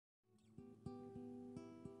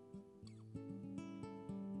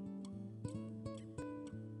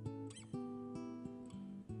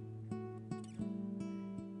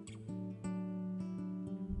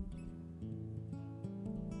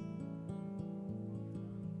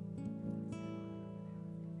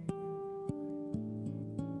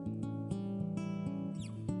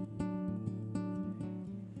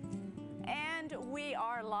we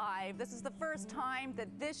are live. This is the first time that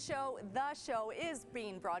this show, The Show, is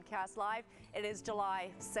being broadcast live. It is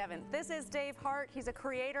July 7th. This is Dave Hart. He's a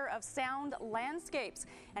creator of sound landscapes,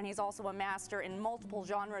 and he's also a master in multiple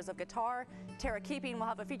genres of guitar. Tara Keeping will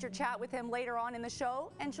have a featured chat with him later on in the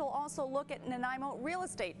show, and she'll also look at Nanaimo real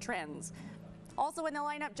estate trends. Also in the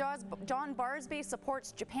lineup, John Barsby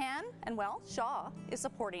supports Japan, and well, Shaw is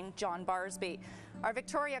supporting John Barsby. Our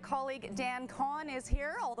Victoria colleague Dan Kahan is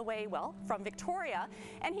here all the way, well, from Victoria,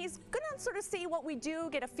 and he's going to sort of see what we do,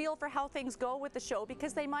 get a feel for how things go with the show,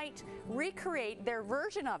 because they might recreate their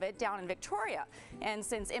version of it down in Victoria. And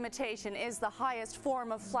since imitation is the highest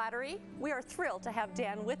form of flattery, we are thrilled to have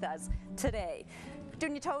Dan with us today.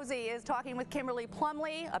 Dunia Tozy is talking with Kimberly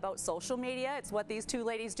Plumley about social media. It's what these two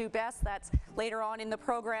ladies do best. That's later on in the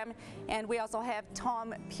program. And we also have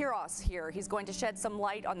Tom Piros here. He's going to shed some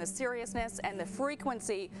light on the seriousness and the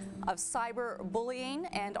frequency of cyberbullying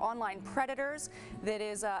and online predators that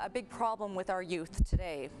is a big problem with our youth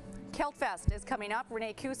today. CeltFest is coming up.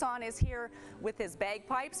 Renee Cusson is here with his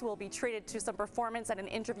bagpipes. We'll be treated to some performance and an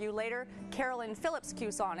interview later. Carolyn Phillips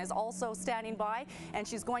Cusson is also standing by, and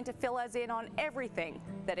she's going to fill us in on everything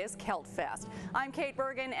that is CeltFest. I'm Kait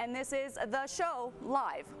Burgan, and this is The Show,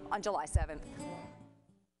 live on July 7th.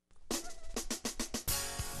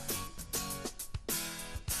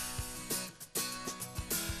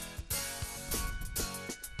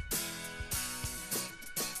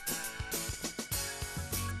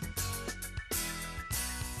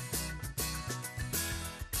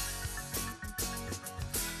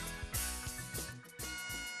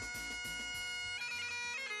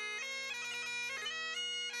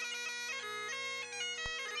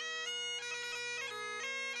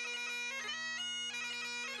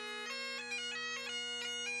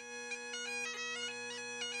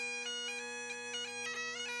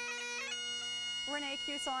 Renee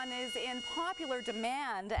Cusson is in popular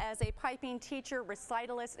demand as a piping teacher,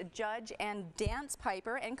 recitalist, judge, and dance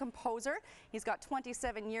piper and composer. He's got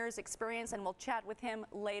 27 years experience, and we'll chat with him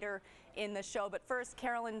later in the show. But first,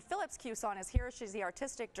 Carolyn Phillips Cusson is here. She's the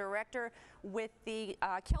artistic director with the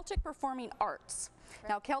Celtic Performing Arts. Right.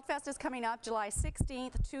 Now, CeltFest is coming up July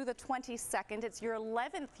 16th to the 22nd. It's your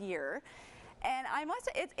 11th year. And I must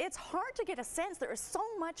say, it's hard to get a sense. There is so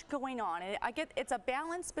much going on. And it's a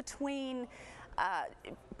balance between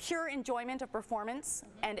pure enjoyment of performance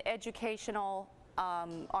and educational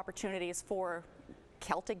opportunities for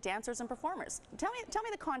Celtic dancers and performers. Tell me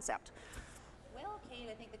the concept. Well, Kate,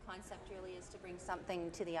 I think the concept really is to bring something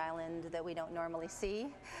to the island that we don't normally see,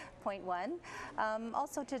 point one.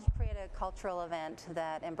 Also to create a cultural event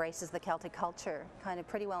that embraces the Celtic culture kind of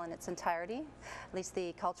pretty well in its entirety, at least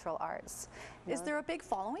the cultural arts. Is there a big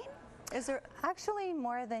following? Is there actually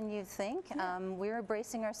more than you think? Yeah. We're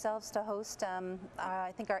bracing ourselves to host,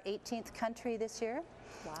 I think, our 18th country this year.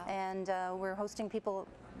 Wow. And we're hosting people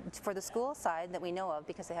for the school side that we know of,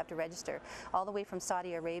 because they have to register, all the way from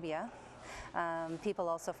Saudi Arabia. People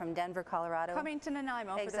also from Denver, Colorado. Coming to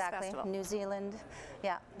Nanaimo for this festival. New Zealand,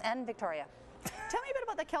 yeah, and Victoria. Tell me a bit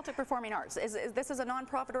about the Celtic Performing Arts. This is a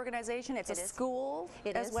non-profit organization. It's a school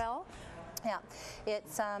as well. Yeah,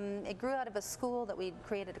 it grew out of a school that we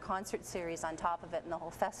created a concert series on top of it and the whole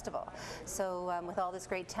festival. So with all this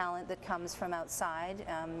great talent that comes from outside,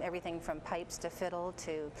 everything from pipes to fiddle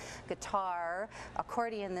to guitar,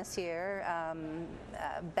 accordion this year,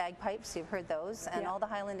 bagpipes, you've heard those, and all the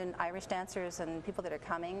Highland and Irish dancers and people that are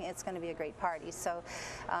coming, it's going to be a great party. So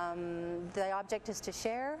the object is to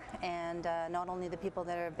share, and not only the people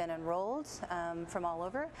that have been enrolled from all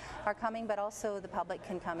over are coming, but also the public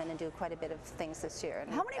can come in and do quite a bit of things this year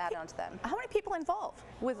and add on to them. How many people involved?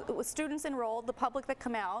 With students enrolled, the public that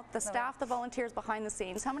come out, the staff, the volunteers behind the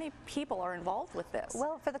scenes, how many people are involved with this?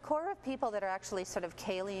 Well, for the core of people that are actually sort of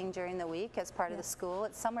Kayleeing during the week as part of the school,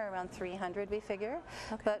 it's somewhere around 300, we figure.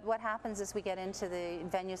 Okay. But what happens is we get into the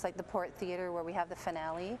venues like the Port Theatre, where we have the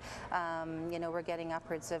finale. You know, we're getting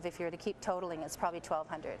upwards of, if you were to keep totaling, it's probably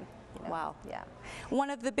 1,200. You know? Wow. Yeah. One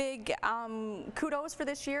of the big kudos for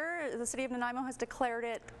this year, the City of Nanaimo has declared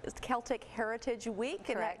it Celtic Heritage Week. Correct.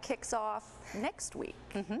 And that kicks off next week.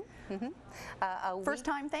 First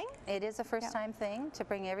time thing? It is a first time thing, to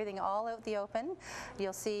bring everything all out the open.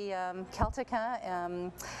 You'll see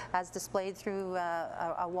Celtica as displayed through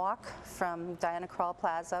a walk from Diana Krall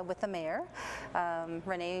Plaza with the mayor.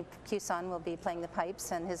 Renee Cusson will be playing the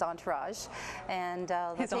pipes and his entourage. And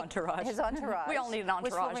his entourage. His entourage. We all need an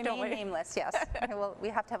entourage, which will remain nameless, yes. We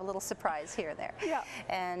have to have a little surprise here and there. Yeah.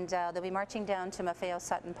 And they'll be marching down to Maffeo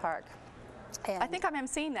Sutton Park. And I think I'm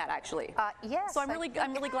emceeing that, actually. Yes. So I'm really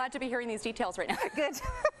glad to be hearing these details right now. Good.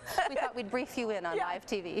 we thought we'd brief you in on live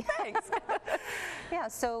TV. Thanks. Yeah,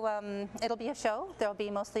 so it'll be a show. There'll be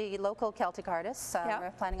mostly local Celtic artists.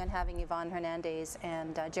 We're planning on having Yvonne Hernandez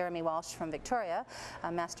and Jeremy Walsh from Victoria,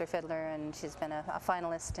 a master fiddler, and she's been a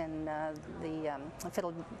finalist in the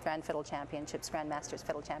Grand Fiddle Championships, Grand Masters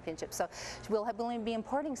Fiddle Championships. So we'll be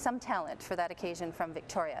importing some talent for that occasion from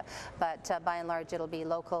Victoria, but by and large it'll be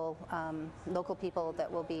local people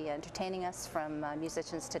that will be entertaining us, from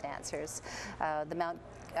musicians to dancers. The Mount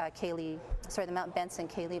Benson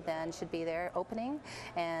Cayley band should be there opening,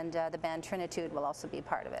 and the band Trinitude will also be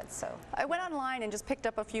part of it. So I went online and just picked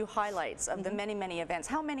up a few highlights of the many events.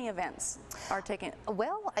 How many events are taken?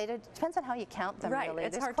 Well, it depends on how you count them. Right, really.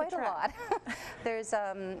 it's There's hard quite to track. a lot. There's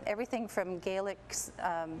everything from Gaelic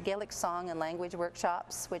song and language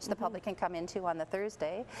workshops, which the public can come into on the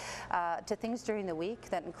Thursday, to things during the week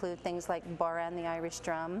that include things like Boran, the Irish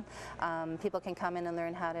drum. People can come in and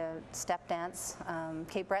learn how to step dance,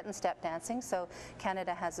 Cape Breton step dancing. So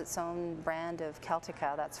Canada has its own brand of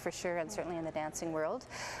Celtica, that's for sure, and certainly in the dancing world.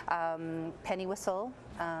 Penny whistle.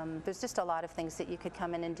 There's just a lot of things that you could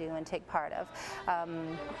come in and do and take part of.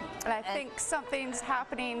 And I think something's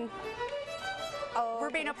happening. Oh, we're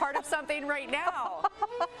being a part of something right now.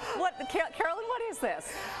 Carolyn, what is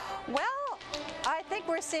this? Well, I think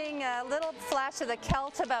we're seeing a little flash of the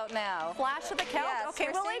Celt about now. Flash of the Celt? Yes, okay,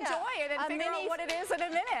 we'll enjoy it and figure out what it is in a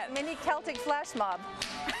minute. Mini Celtic flash mob.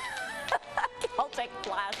 Celtic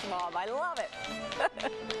flash mob, I love it.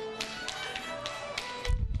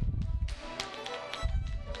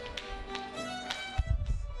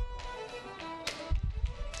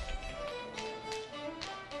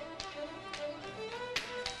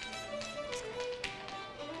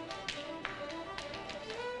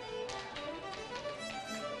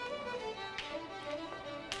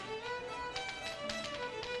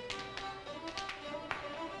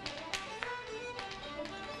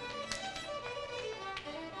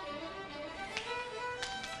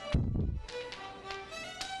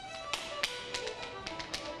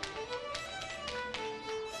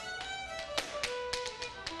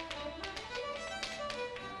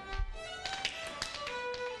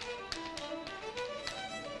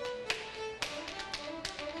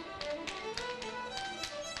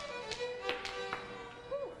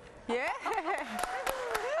 Yeah.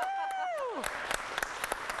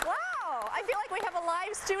 Wow, I feel like we have a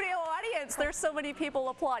live studio audience. There's so many people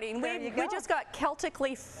applauding. We just got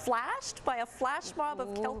Celtically flashed by a flash mob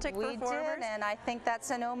of Celtic performers. We did, and I think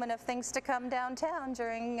that's an omen of things to come downtown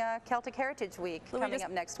during Celtic Heritage Week coming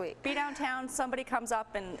up next week. Be downtown, somebody comes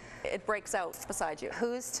up and it breaks out beside you.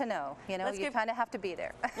 Who's to know? You know, you kind of have to be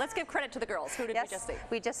there. Let's give credit to the girls. Who did we just see?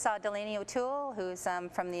 We just saw Delaney O'Toole, who's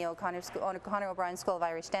from the O'Connor O'Brien School of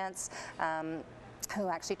Irish Dance, who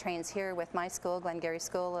actually trains here with my school, Glengarry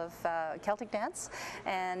School of Celtic Dance,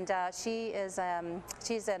 and she's an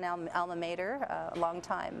alma mater, a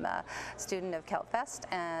long-time student of CeltFest,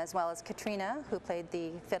 as well as Katrina, who played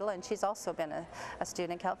the fiddle, and she's also been a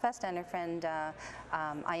student at CeltFest, and her friend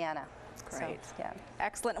Ayana. Great. So, yeah.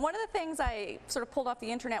 Excellent. One of the things I sort of pulled off the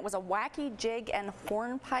internet was a wacky jig and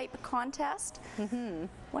hornpipe contest.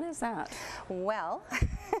 What is that? Well,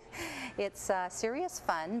 it's serious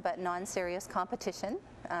fun, but non-serious competition.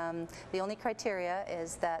 The only criteria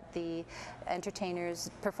is that the entertainers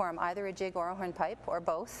perform either a jig or a hornpipe, or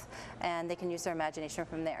both, and they can use their imagination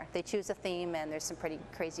from there. They choose a theme, and there's some pretty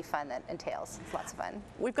crazy fun that entails. It's lots of fun.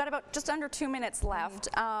 We've got about just under 2 minutes left.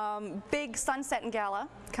 Big Sunset and Gala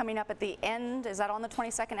coming up at the end. Is that on the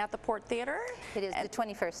 22nd at the Port Theatre? It is the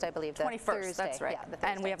 21st, I believe. 21st, Thursday. that's right. Yeah, the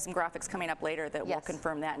Thursday. And we have some graphics coming up later that will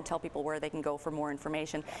confirm that and tell people where they can go for more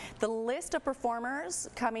information. The list of performers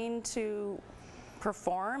coming to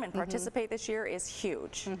perform and participate this year is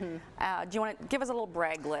huge. Do you want to give us a little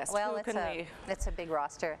brag list? Well, it's a big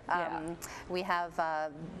roster. We have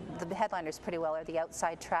the headliners pretty well are the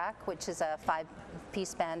Outside Track, which is a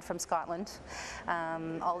 5-piece band from Scotland.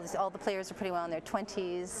 All the players are pretty well in their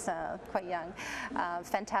 20s, quite young.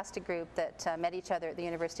 Fantastic group that met each other at the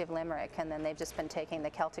University of Limerick, and then they've just been taking the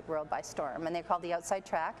Celtic world by storm. And they're called the Outside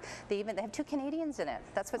Track. They have 2 Canadians in it.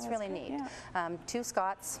 That's what's really neat. 2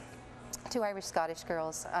 Scots. 2 Irish-Scottish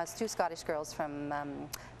girls, 2 Scottish girls from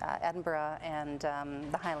Edinburgh and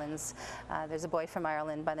the Highlands. There's a boy from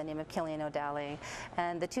Ireland by the name of Killian O'Daly.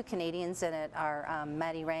 And the 2 Canadians in it are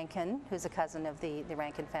Maddie Rankin, who's a cousin of the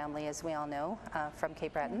Rankin family, as we all know, from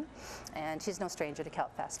Cape Breton. And she's no stranger to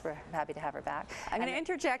CeltFest. We're happy to have her back. I'm going to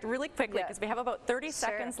interject really quickly because we have about 30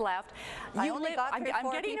 seconds left. I'm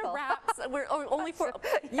getting a wraps. We're only 4.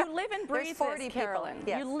 You live and breathe this, Carolyn.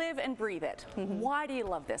 Yes. You live and breathe it. Why do you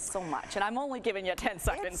love this so much? And I'm only giving you 10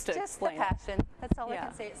 seconds to explain it. It's just the passion. That's all I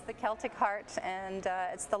can say. It's the Celtic heart, and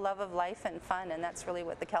it's the love of life and fun, and that's really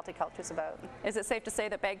what the Celtic culture is about. Is it safe to say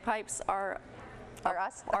that bagpipes are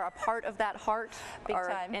a part of that heart, Big are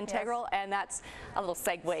time, integral, yes. and that's a little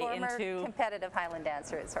segue Former into competitive Highland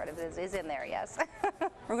dancer, it sort of is in there, yes.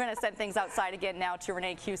 We're going to send things outside again now to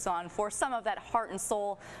Renee Cuson for some of that heart and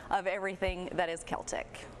soul of everything that is Celtic.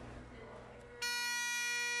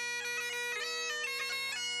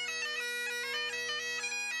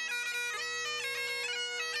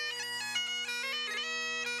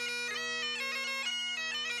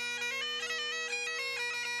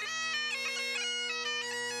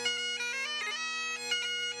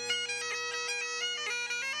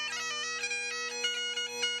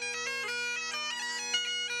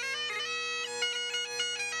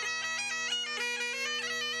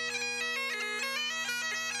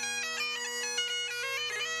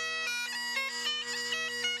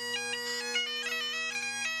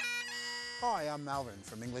 Hi, I'm Malvin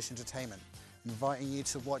from English Entertainment, inviting you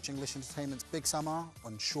to watch English Entertainment's Big Summer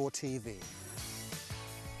on Shaw TV.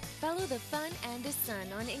 Follow the fun and the sun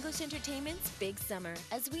on English Entertainment's Big Summer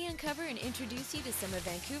as we uncover and introduce you to some of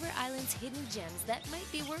Vancouver Island's hidden gems that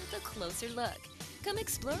might be worth a closer look. Come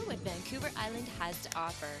explore what Vancouver Island has to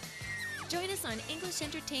offer. Join us on English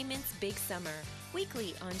Entertainment's Big Summer,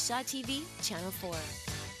 weekly on Shaw TV, Channel 4.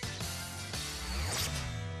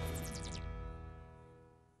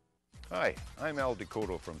 Hi, I'm Al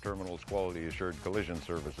Dakota from Terminals Quality Assured Collision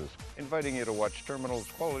Services, inviting you to watch Terminals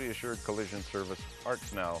Quality Assured Collision Service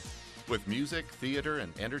Arts Now. With music, theater,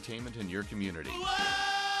 and entertainment in your community.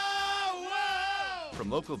 Whoa, whoa! From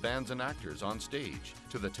local bands and actors on stage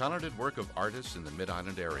to the talented work of artists in the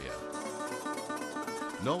Mid-Island area.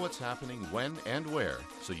 Know what's happening when and where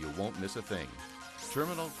so you won't miss a thing.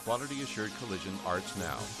 Terminal Quality Assured Collision Arts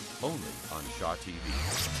Now, only on Shaw TV.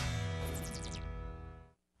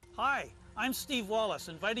 Hi, I'm Steve Wallace,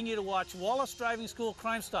 inviting you to watch Wallace Driving School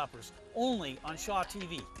Crime Stoppers, only on Shaw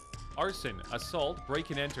TV. Arson, assault,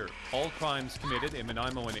 break and enter, all crimes committed in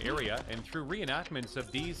Nanaimo and area, and through reenactments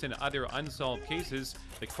of these and other unsolved cases,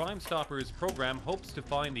 the Crime Stoppers program hopes to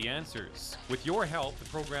find the answers. With your help, the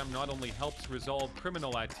program not only helps resolve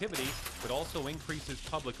criminal activity, but also increases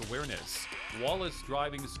public awareness. Wallace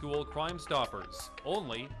Driving School Crime Stoppers,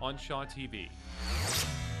 only on Shaw TV.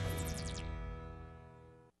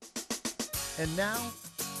 And now,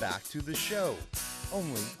 back to the show,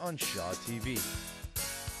 only on Shaw TV.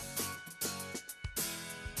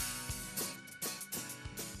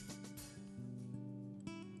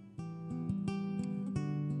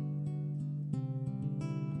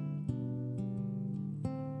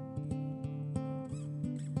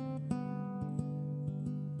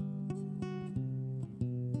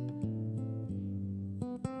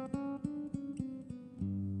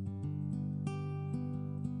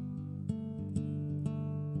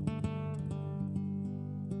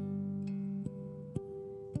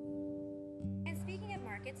 And speaking of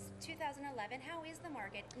markets, 2011, how is the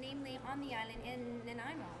market, namely on the island in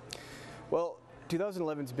Nanaimo? Well,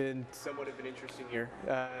 2011's been somewhat of an interesting year.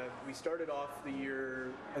 We started off the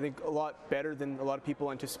year, I think, a lot better than a lot of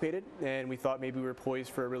people anticipated, and we thought maybe we were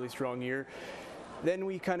poised for a really strong year. Then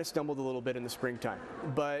we kind of stumbled a little bit in the springtime.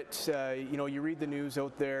 But, you know, you read the news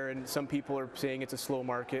out there, and some people are saying it's a slow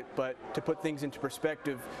market, but to put things into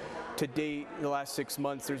perspective, to date, the last 6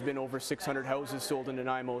 months, there's been over 600 houses sold in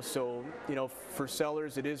Nanaimo. So, you know, for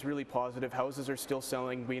sellers, it is really positive. Houses are still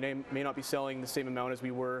selling. We may not be selling the same amount as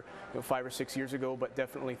we were, 5 or 6 years ago, but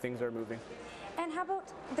definitely things are moving. And how about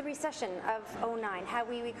the recession of '09? Have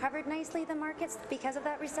we recovered nicely, the markets, because of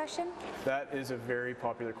that recession? That is a very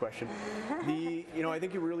popular question. I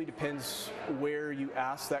think it really depends where you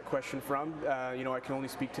ask that question from. I can only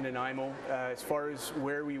speak to Nanaimo. As far as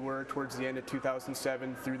where we were towards the end of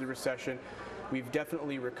 2007 through the recession, we've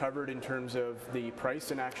definitely recovered in terms of the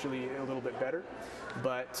price and actually a little bit better.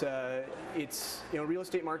 But real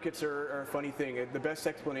estate markets are a funny thing. The best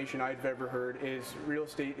explanation I've ever heard is real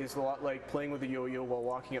estate is a lot like playing with a yo-yo while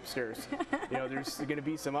walking upstairs. There's going to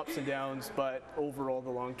be some ups and downs, but overall, the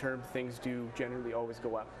long-term things do generally always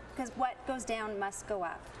go up. Because what goes down must go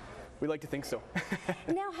up. We like to think so.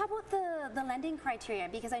 Now, how about the lending criteria?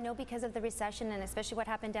 Because I know because of the recession and especially what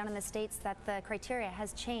happened down in the States that the criteria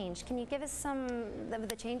has changed. Can you give us some of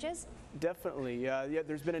the changes? Definitely. Yeah,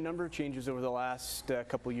 there's been a number of changes over the last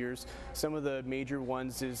couple years. Some of the major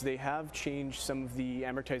ones is they have changed some of the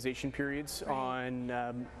amortization periods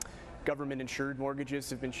on government insured mortgages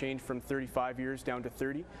have been changed from 35 years down to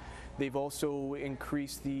 30. They've also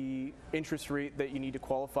increased the interest rate that you need to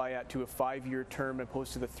qualify at to a 5-year term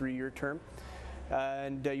opposed to the 3-year term.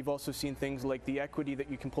 And you've also seen things like the equity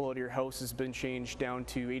that you can pull out of your house has been changed down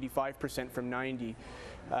to 85% from 90%.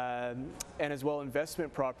 And as well,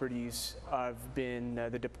 investment properties have been,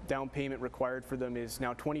 the down payment required for them is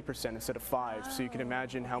now 20% instead of 5%. So you can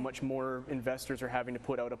imagine how much more investors are having to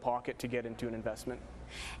put out of pocket to get into an investment.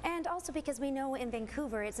 And also because we know in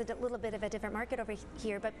Vancouver, it's a little bit of a different market over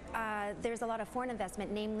here, but there's a lot of foreign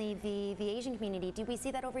investment, namely the Asian community. Do we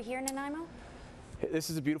see that over here in Nanaimo?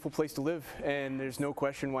 This is a beautiful place to live, and there's no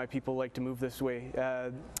question why people like to move this way.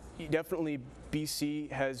 Definitely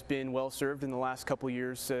BC has been well served in the last couple of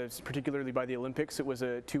years, particularly by the Olympics. It was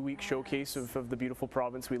a 2-week showcase of the beautiful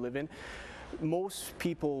province we live in. Most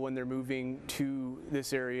people, when they're moving to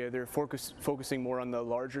this area, they're focusing more on the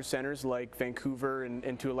larger centers like Vancouver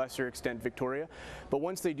and to a lesser extent Victoria. But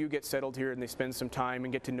once they do get settled here and they spend some time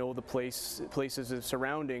and get to know the places of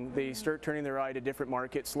surrounding, they start turning their eye to different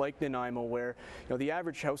markets like Nanaimo, where the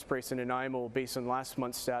average house price in Nanaimo based on last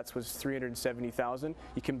month's stats was $370,000.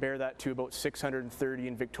 You compare that to about $630,000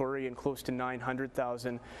 in Victoria and close to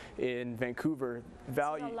 $900,000 in Vancouver.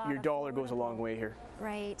 Your dollar goes a long way here.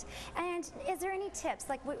 Right. And is there any tips?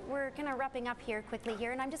 Like we're kind of wrapping up here quickly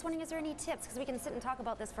here, and I'm just wondering, is there any tips? Because we can sit and talk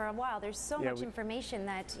about this for a while. There's so much information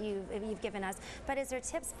that you've given us. But is there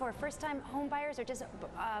tips for first-time home buyers, or just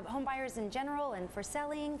home buyers in general, and for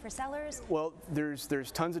selling, for sellers? Well, there's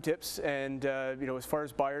tons of tips, and as far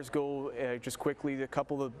as buyers go, just quickly, a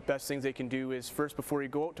couple of the best things they can do is first, before you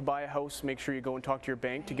go out to buy a house, make sure you go and talk to your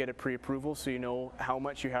bank to get a pre-approval, so you know how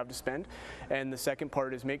much you have to spend. And the second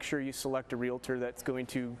part is make sure you select a realtor that's going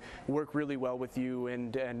to work really well with you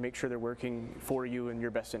and make sure they're working for you in your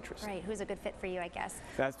best interest. Right, who's a good fit for you, I guess.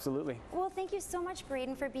 Absolutely. Well, thank you so much,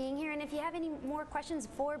 Braden, for being here. And if you have any more questions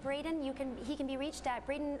for Braden, he can be reached at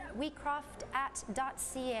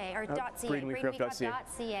bradenwheatcroft.ca or .ca.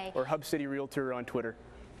 bradenwheatcroft.ca. Or Hub City Realtor on Twitter.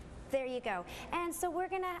 There you go. And so we're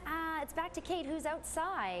gonna, it's back to Kait, who's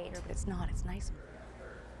outside. It's not, it's nice.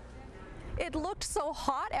 It looked so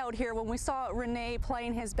hot out here when we saw Renee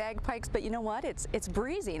playing his bagpipes, but you know what? It's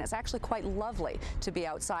breezy, and it's actually quite lovely to be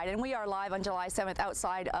outside. And we are live on July 7th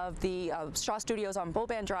outside of the Shaw Studios on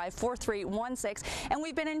Boban Drive, 4316. And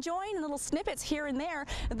we've been enjoying little snippets here and there,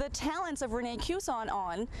 the talents of Renee Cuson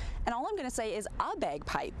on. And all I'm going to say is a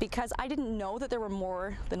bagpipe, because I didn't know that there were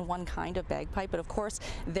more than one kind of bagpipe, but of course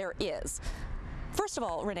there is. First of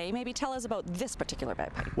all, Renee, maybe tell us about this particular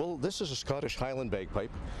bagpipe. Well, this is a Scottish Highland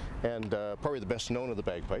bagpipe, and probably the best known of the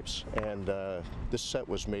bagpipes. And this set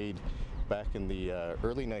was made back in the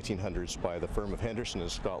early 1900s by the firm of Henderson in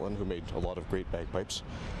Scotland, who made a lot of great bagpipes.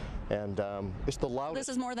 And it's the loudest. This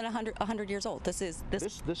is more than 100 years old. This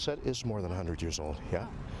set is more than 100 years old, yeah.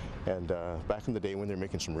 And back in the day when they're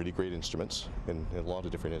making some really great instruments in a lot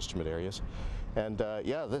of different instrument areas. And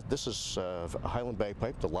yeah, this is a Highland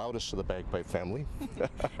bagpipe, the loudest of the bagpipe family.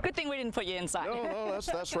 Good thing we didn't put you inside. No,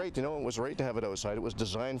 that's right. You know, it was right to have it outside. It was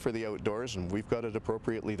designed for the outdoors, and we've got it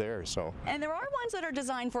appropriately there. So. And there are ones that are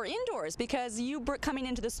designed for indoors, because you coming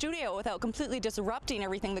into the studio without completely disrupting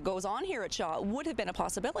everything that goes on here at Shaw would have been a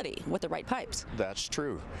possibility with the right pipes. That's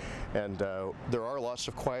true. And there are lots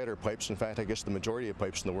of quieter pipes. In fact, I guess the majority of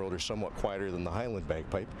pipes in the world are somewhat quieter than the Highland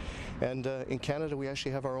bagpipe. And in Canada, we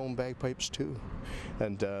actually have our own bagpipes too.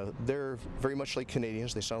 And they're very much like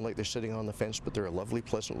Canadians. They sound like they're sitting on the fence, but they're a lovely,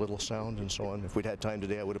 pleasant little sound and so on. If we'd had time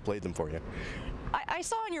today, I would have played them for you. I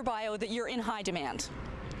saw in your bio that you're in high demand.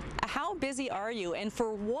 How busy are you, and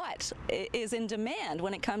for what is in demand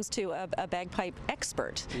when it comes to a bagpipe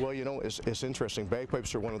expert? Well, you know, it's interesting.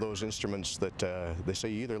 Bagpipes are one of those instruments that they say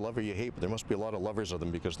you either love or you hate, but there must be a lot of lovers of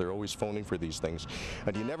them, because they're always phoning for these things.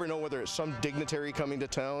 And you never know whether it's some dignitary coming to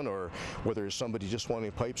town or whether it's somebody just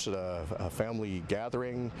wanting pipes at a family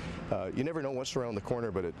gathering. You never know what's around the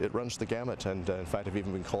corner, but it runs the gamut. And in fact, I've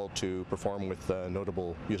even been called to perform with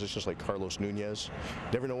notable musicians like Carlos Nunez.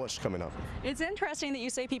 Never know what's coming up. It's interesting that you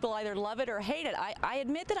say people either love it or hate it. I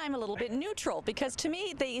admit that I'm a little bit neutral, because to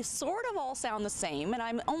me they sort of all sound the same, and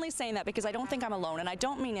I'm only saying that because I don't think I'm alone, and I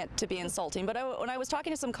don't mean it to be insulting, but when I was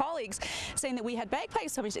talking to some colleagues saying that we had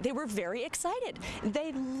bagpipes, they were very excited.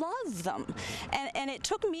 They love them, and it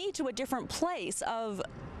took me to a different place of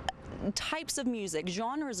types of music,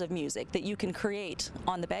 genres of music that you can create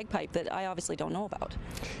on the bagpipe that I obviously don't know about.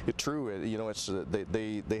 It's true. You know, it's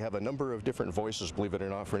they have a number of different voices, believe it or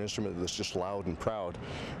not, for an instrument that's just loud and proud.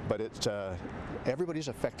 But everybody's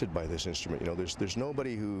affected by this instrument. You know, there's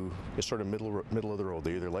nobody who is sort of middle of the road.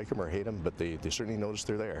 They either like them or hate them, but they certainly notice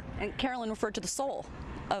they're there. And Carolyn referred to the soul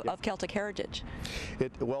of Celtic heritage.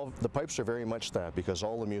 Well, the pipes are very much that, because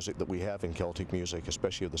all the music that we have in Celtic music,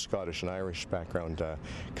 especially of the Scottish and Irish background,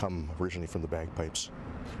 come originally from the bagpipes.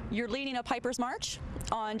 You're leading a Piper's March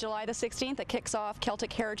on July the 16th that kicks off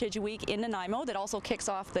Celtic Heritage Week in Nanaimo, that also kicks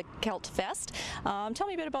off the CeltFest. Tell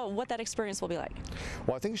me a bit about what that experience will be like.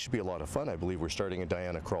 Well, I think it should be a lot of fun. I believe we're starting at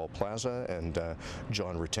Diana Krall Plaza, and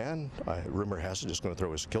John Rattan, rumor has it, is going to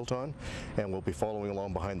throw his kilt on, and we'll be following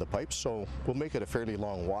along behind the pipes, so we'll make it a fairly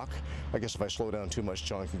long walk. I guess if I slow down too much,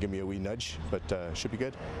 John can give me a wee nudge, but should be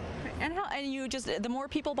good. And you just, the more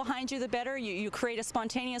people behind you, the better. You create a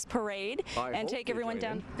spontaneous parade and take everyone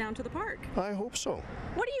down to the park. I hope so.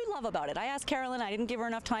 What do you love about it? I asked Carolyn, I didn't give her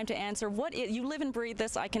enough time to answer. You live and breathe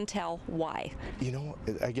this, I can tell. Why? You know,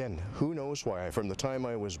 again, who knows why? From the time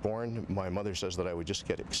I was born, my mother says that I would just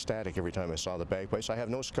get ecstatic every time I saw the bagpipes. I have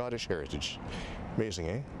no Scottish heritage. Amazing,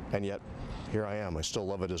 eh? And yet, here I am. I still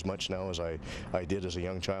love it as much now as I did as a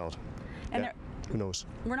young child. And yeah. Who knows?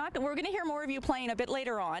 We're going to hear more of you playing a bit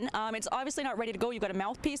later on. It's obviously not ready to go. You've got a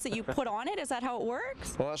mouthpiece that you put on it. Is that how it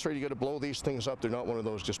works? Well, that's right. You got to blow these things up. They're not one of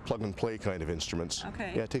those just plug and play kind of instruments.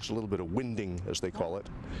 Okay. Yeah, it takes a little bit of winding, as they call it.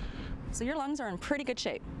 So your lungs are in pretty good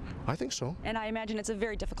shape. I think so. And I imagine it's a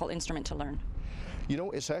very difficult instrument to learn. You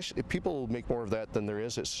know, it's actually, people make more of that than there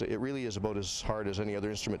is. It really is about as hard as any other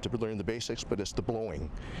instrument to learn the basics, but it's the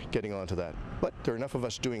blowing, getting onto that. But there are enough of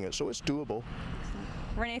us doing it, so it's doable.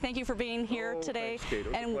 Rene, thank you for being here today. Thanks, Kate.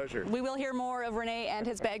 It was a pleasure. We will hear more of Rene and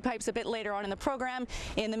his bagpipes a bit later on in the program.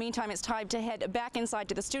 In the meantime, it's time to head back inside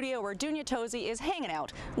to the studio where Dunia Tozy is hanging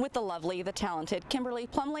out with the lovely, the talented Kimberly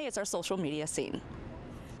Plumley. It's our social media scene.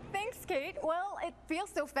 Thanks, Kate. Well, it feels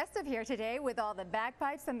so festive here today with all the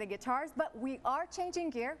bagpipes and the guitars, but we are changing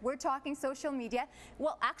gear. We're talking social media.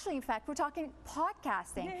 Well, actually, in fact, we're talking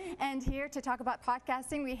podcasting. Yay. And here to talk about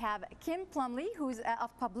podcasting, we have Kim Plumley, who's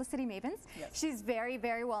of Publicity Mavens. Yes. She's very,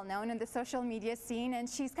 very well known in the social media scene, and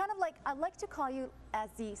she's kind of like, I like to call you as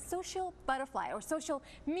the social butterfly or social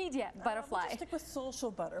media butterfly. We'll just stick with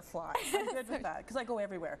social butterfly. I'm good with that because I go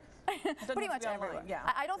everywhere. Pretty much everywhere. Yeah.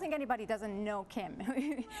 I don't think anybody doesn't know Kim.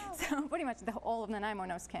 So pretty much all of Nanaimo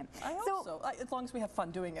knows Kim. I hope so. As long as we have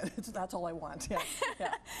fun doing it, that's all I want. Yeah.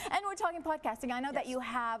 Yeah. And we're talking podcasting. I know that you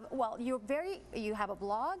have, well, you have a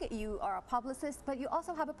blog, you are a publicist, but you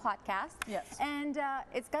also have a podcast. Yes. And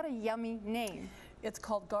it's got a yummy name. It's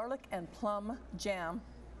called Garlic and Plum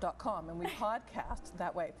Jam.com, and we podcast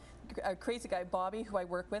that way. A crazy guy, Bobby, who I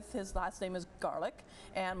work with, his last name is Garlic,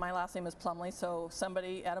 and my last name is Plumley, so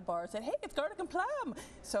somebody at a bar said, hey, it's Garlic and Plum!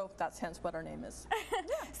 So that's hence what our name is.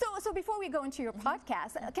 So before we go into your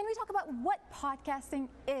podcast, can we talk about what podcasting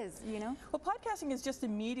is, you know? Well, podcasting is just a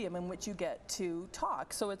medium in which you get to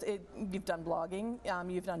talk. So you've done blogging,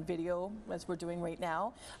 you've done video, as we're doing right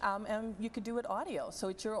now, and you could do it audio. So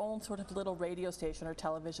it's your own sort of little radio station or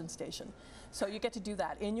television station. So you get to do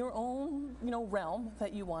that in your own, realm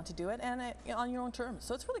that you want to do it, and on your own terms.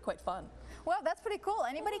 So it's really quite fun. Well, that's pretty cool.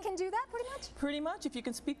 Anybody can do that, pretty much? Pretty much, if you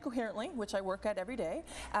can speak coherently, which I work at every day.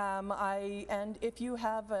 And if you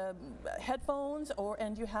have headphones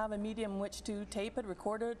and you have a medium in which to tape it,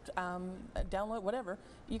 record it, download, whatever,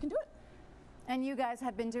 you can do it. And you guys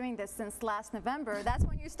have been doing this since last November. That's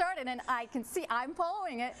when you started, and I can see, I'm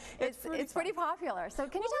following it. It's pretty popular. So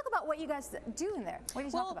can you talk about what you guys do in there? What do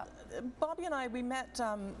you talk about? Bobby and I, we met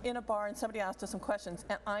in a bar, and somebody asked us some questions,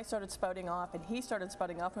 and I started spouting off, and he started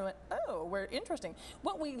spouting off, and we went, oh, we're interesting.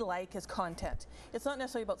 What we like is content. It's not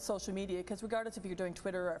necessarily about social media, because regardless if you're doing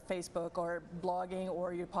Twitter or Facebook or blogging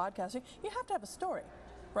or you're podcasting, you have to have a story.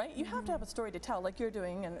 Right? You have to have a story to tell, like you're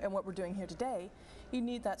doing and what we're doing here today. You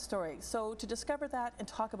need that story. So to discover that and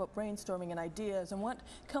talk about brainstorming and ideas and what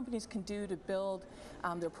companies can do to build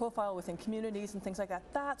their profile within communities and things like that,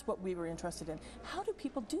 that's what we were interested in. How do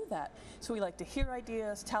people do that? So we like to hear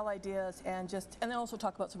ideas, tell ideas, and then also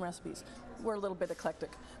talk about some recipes. We're a little bit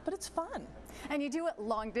eclectic, but it's fun. And you do it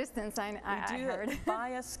long distance, I heard. It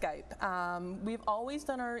via Skype. We've always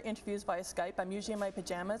done our interviews via Skype. I'm usually in my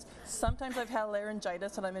pajamas. Sometimes I've had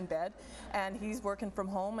laryngitis and I'm in bed, and he's working from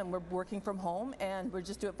home and we're working from home, and we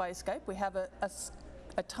just do it via Skype. We have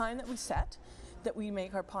a time that we set, that we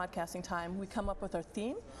make our podcasting time. We come up with our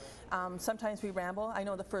theme. Sometimes we ramble. I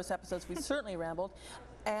know the first episodes we certainly rambled.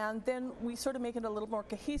 And then we sort of make it a little more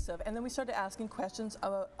cohesive. And then we started asking questions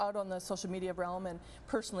out on the social media realm and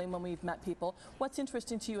personally when we've met people. What's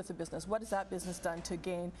interesting to you as a business? What has that business done to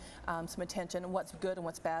gain some attention? And what's good and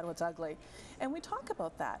what's bad, what's ugly? And we talk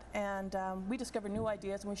about that. And we discover new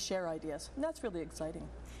ideas and we share ideas. And that's really exciting.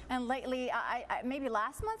 And lately, maybe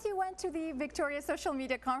last month you went to the Victoria Social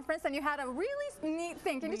Media Conference and you had a really neat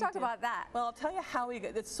thing. Can you talk about that? Well, I'll tell you how we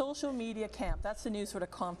get. It's social media camp. That's the new sort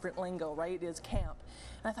of conference lingo, right? Is camp.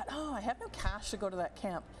 And I thought, oh, I have no cash to go to that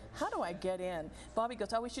camp. How do I get in? Bobby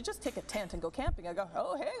goes, oh, we should just take a tent and go camping. I go,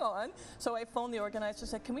 oh, hang on. So I phoned the organizer,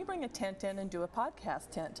 said, can we bring a tent in and do a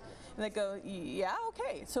podcast tent? And they go, yeah,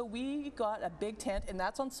 okay. So we got a big tent, and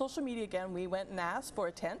that's on social media again. We went and asked for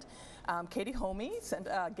a tent. Katie Homey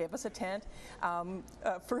gave us a tent.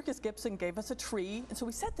 Fergus Gibson gave us a tree. And so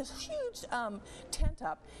we set this huge tent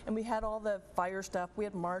up, and we had all the fire stuff. We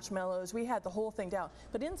had marshmallows. We had the whole thing down.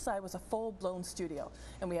 But inside was a full-blown studio.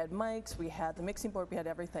 And we had mics. We had the mixing board. We had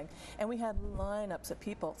everything. And we had lineups of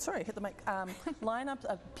people. Sorry, hit the mic. Lineups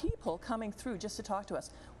of people coming through just to talk to us.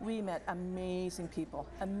 We met amazing people.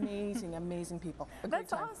 Amazing, amazing people.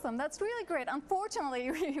 That's awesome. That's really great. Unfortunately,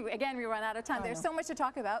 again, we run out of time. There's so much to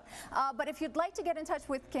talk about. But if you'd like to get in touch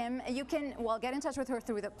with Kim, you can, well, get in touch with her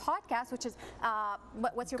through the podcast, which is,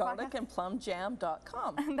 what's your Garlic podcast? and Plum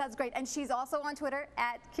Jam.com. That's great. And she's also on Twitter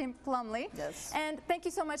at Kim Plumley. Yes. And thank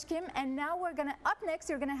you so much, Kim. And now we're going to, up next,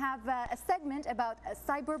 you're going to have a segment about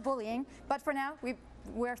cyberbullying. But for now,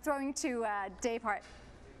 we're throwing to Dave Hart.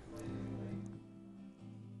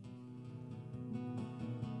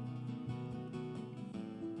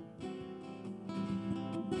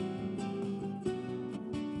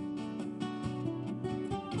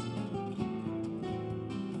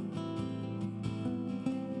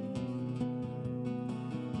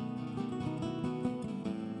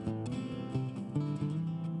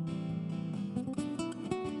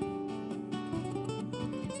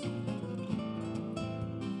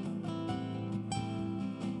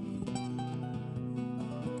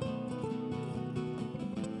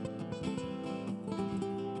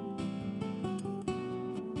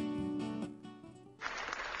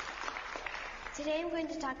 Today I'm going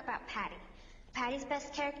to talk about Patty. Patty's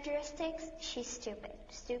best characteristics, she's stupid.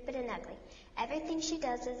 Stupid and ugly. Everything she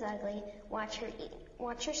does is ugly. Watch her eat.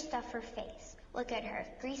 Watch her stuff her face. Look at her.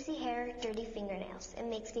 Greasy hair, dirty fingernails. It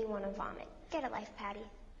makes me want to vomit. Get a life, Patty.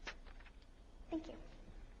 Thank you.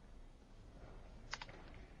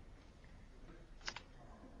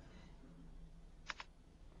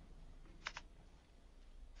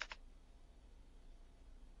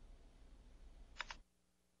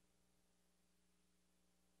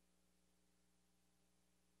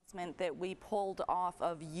 That we pulled off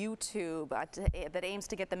of YouTube that aims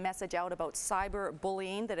to get the message out about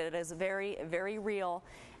cyberbullying, that it is very, very real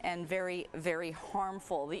and very, very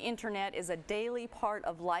harmful. The internet is a daily part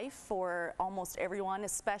of life for almost everyone,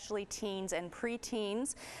 especially teens and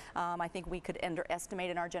preteens. I think we could underestimate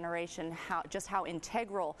in our generation just how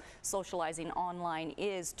integral socializing online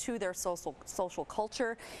is to their social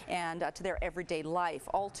culture and to their everyday life.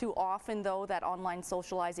 All too often, though, that online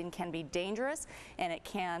socializing can be dangerous and it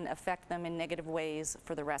can affect them in negative ways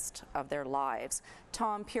for the rest of their lives.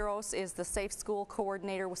 Tom Puros is the Safe School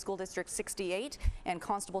Coordinator with School District 68, and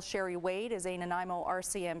Constable Sherry Wade is a Nanaimo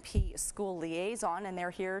RCMP school liaison, and they're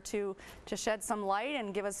here to shed some light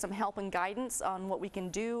and give us some help and guidance on what we can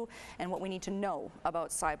do and what we need to know about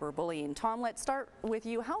cyberbullying. Tom, let's start with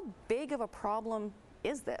you. How big of a problem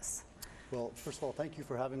is this? Well, first of all, thank you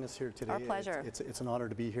for having us here today. Our pleasure. It's an honor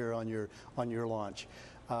to be here on your launch.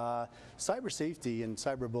 Cyber safety and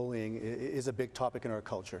cyberbullying is a big topic in our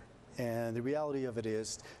culture. And the reality of it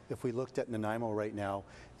is, if we looked at Nanaimo right now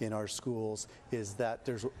in our schools, is that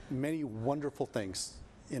there's many wonderful things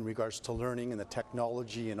in regards to learning and the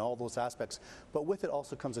technology and all those aspects, but with it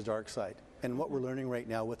also comes a dark side. And what we're learning right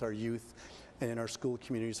now with our youth and in our school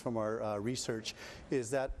communities from our research is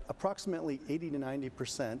that approximately 80 to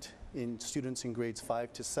 90% in students in grades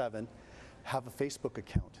 5 to 7 have a Facebook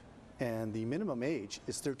account. And the minimum age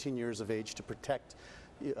is 13 years of age to protect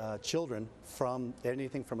children from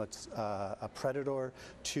anything from a predator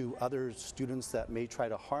to other students that may try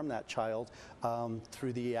to harm that child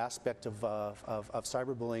through the aspect of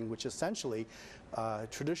cyberbullying, which essentially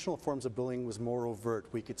traditional forms of bullying was more overt.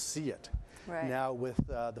 We could see it. Right. Now with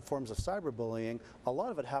the forms of cyberbullying, a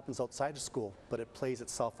lot of it happens outside of school, but it plays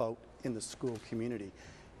itself out in the school community.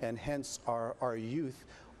 And hence our youth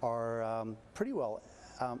are pretty well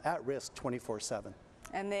at risk 24/7.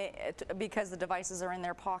 And because the devices are in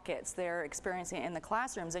their pockets, they're experiencing it in the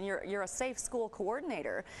classrooms. And you're a safe school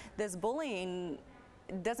coordinator. This bullying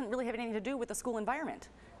doesn't really have anything to do with the school environment.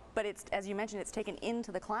 But it's, as you mentioned, it's taken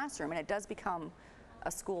into the classroom, and it does become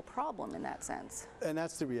a school problem in that sense. And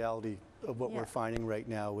that's the reality of what we're finding right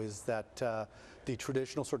now, is that the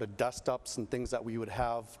traditional sort of dust-ups and things that we would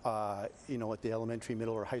have, you know, at the elementary,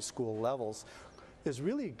 middle, or high school levels is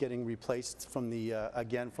really getting replaced from the,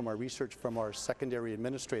 again, from our research from our secondary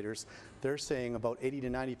administrators. They're saying about 80 to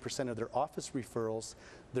 90% of their office referrals,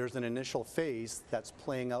 there's an initial phase that's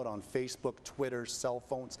playing out on Facebook, Twitter, cell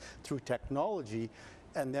phones, through technology,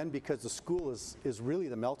 And then because the school is really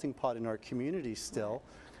the melting pot in our community still,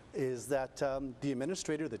 is that the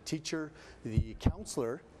administrator, the teacher, the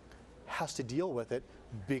counselor has to deal with it,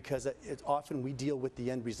 because often we deal with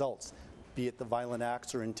the end results, be it the violent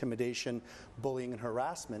acts or intimidation, bullying and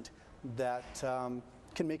harassment that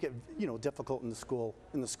can make it difficult in the school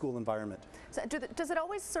environment. So does it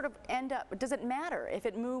always sort of end up, does it matter if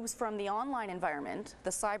it moves from the online environment, the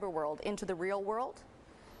cyber world, into the real world?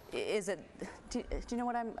 Is it, do you know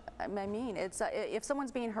what I mean? It's if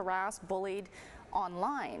someone's being harassed, bullied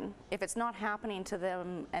online, if it's not happening to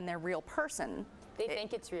them and they're a real person. They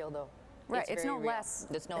think it's real though. Right, it's no less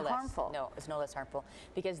harmful. No, it's no less harmful,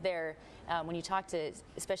 because they're, when you talk to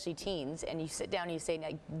especially teens and you sit down and you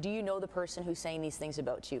say, do you know the person who's saying these things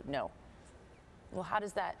about you? No. Well, how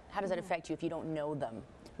does that affect you if you don't know them?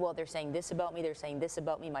 Well, they're saying this about me, they're saying this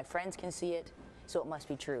about me, my friends can see it, so it must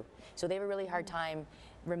be true. So they have a really hard time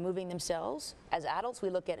removing themselves. As adults, we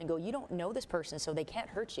look at it and go, you don't know this person, so they can't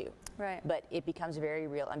hurt you. Right. But it becomes very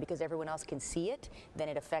real, and because everyone else can see it, then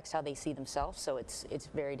it affects how they see themselves, so it's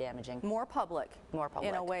very damaging. More public. More public.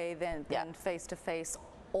 In a way than face-to-face,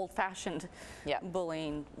 old-fashioned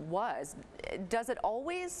bullying was. Does it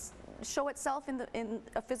always show itself in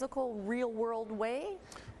a physical, real-world way?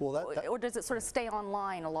 Well, or does it sort of stay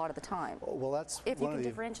online a lot of the time? Well, that's if you can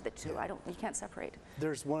differentiate the two. You can't separate.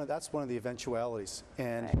 That's one of the eventualities,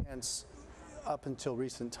 and hence, up until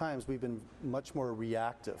recent times, we've been much more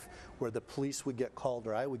reactive, where the police would get called,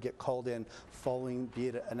 or I would get called in following, be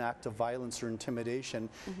it an act of violence or intimidation.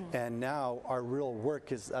 And now our real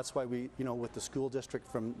work is, that's why we, with the school district,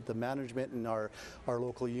 from the management and our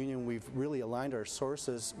local union, we've really aligned our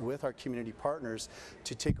sources with our community partners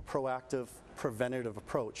to take a proactive, preventative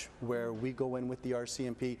approach, where we go in with the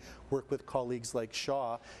RCMP, work with colleagues like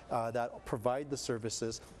Shaw that provide the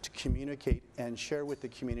services to communicate and share with the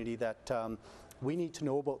community that we need to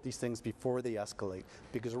know about these things before they escalate.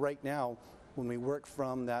 Because right now, when we work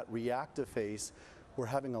from that reactive phase, we're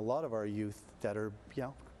having a lot of our youth that are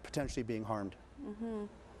potentially being harmed.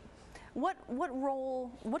 What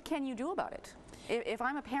can you do about it? If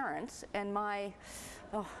I'm a parent and my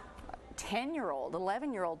 10-year-old,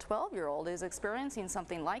 11-year-old, 12-year-old is experiencing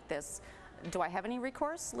something like this, do I have any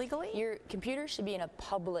recourse legally? Your computer should be in a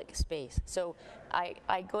public space. So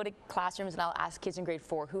I go to classrooms and I'll ask kids in grade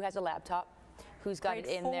 4, who has a laptop? Who's got it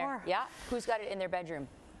in there? Yeah, who's got it in their bedroom?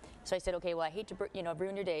 So I said, okay, well, I hate to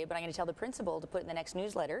ruin your day, but I'm going to tell the principal to put it in the next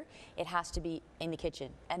newsletter. It has to be in the kitchen.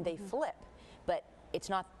 And they flip. But it's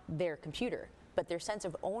not their computer, but their sense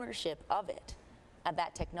of ownership of it, of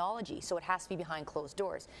that technology. So it has to be behind closed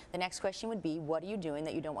doors. The next question would be, what are you doing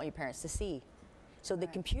that you don't want your parents to see? So the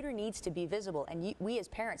computer needs to be visible, and we as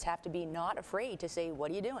parents have to be not afraid to say, what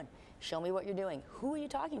are you doing? Show me what you're doing. Who are you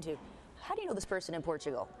talking to? How do you know this person in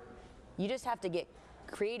Portugal? You just have to get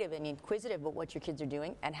creative and inquisitive about what your kids are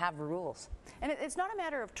doing and have rules. And it's not a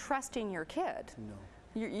matter of trusting your kid.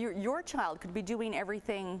 No. Your child could be doing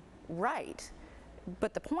everything right,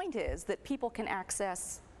 but the point is that people can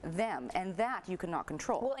access them, and that you cannot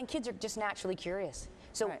control. Well, and kids are just naturally curious.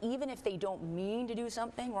 So even if they don't mean to do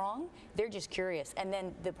something wrong, they're just curious. And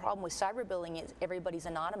then the problem with cyberbullying is everybody's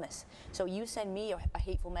anonymous. So you send me a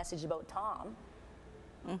hateful message about Tom,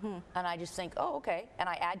 and I just think, oh, okay, and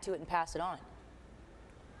I add to it and pass it on.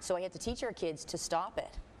 So I have to teach our kids to stop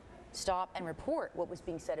it. Stop and report what was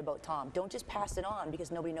being said about Tom. Don't just pass it on because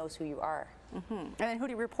nobody knows who you are. And then who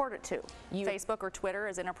do you report it to? Facebook or Twitter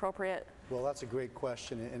is inappropriate? Well, that's a great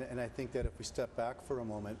question, and I think that if we step back for a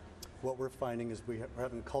moment, what we're finding is we're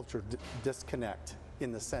having a culture disconnect,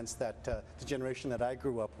 in the sense that the generation that I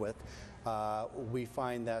grew up with, we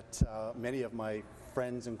find that many of my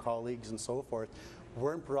friends and colleagues and so forth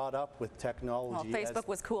weren't brought up with technology. Well, Facebook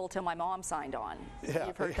was cool till my mom signed on. Yeah,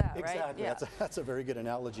 you've heard that, right? Exactly. Yeah. That's a very good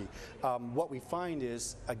analogy. What we find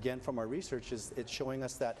is, again, from our research, is it's showing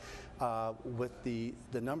us that with the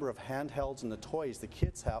number of handhelds and the toys the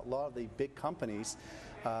kids have, a lot of the big companies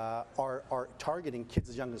are targeting kids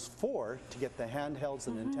as young as 4 to get the handhelds,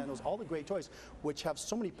 the Nintendos, all the great toys, which have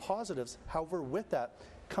so many positives. However, with that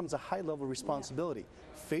comes a high level of responsibility.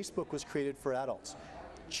 Facebook was created for adults.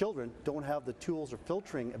 Children don't have the tools or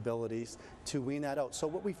filtering abilities to wean that out. So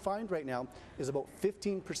what we find right now is about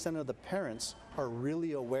 15% of the parents are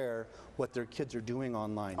really aware what their kids are doing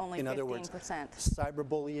online. Only 15%. In other words,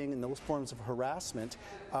 cyberbullying and those forms of harassment,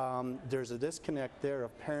 there's a disconnect there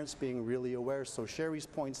of parents being really aware. So Sherry's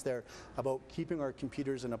points there about keeping our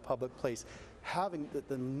computers in a public place. Having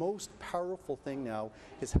the most powerful thing now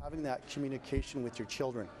is having that communication with your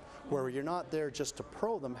children, where you're not there just to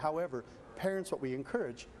pro them. However, parents, what we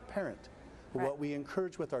encourage, parent. But what we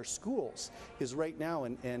encourage with our schools is right now,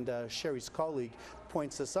 and Sherry's colleague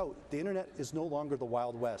points this out, the internet is no longer the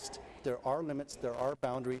Wild West. There are limits, there are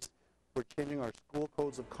boundaries. We're changing our school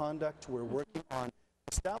codes of conduct. We're working on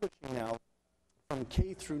establishing now from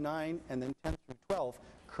K through 9 and then 10 through 12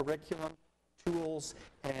 curriculum, tools,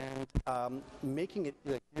 and making it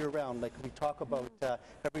year-round. Like we talk about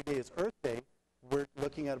every day is Earth Day, we're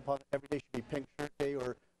looking at every day should be Pink Shirt Day,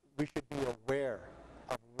 or we should be aware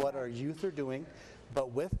of what our youth are doing.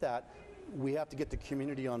 But with that, we have to get the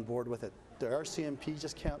community on board with it. The RCMP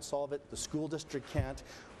just can't solve it. The school district can't.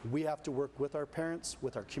 We have to work with our parents,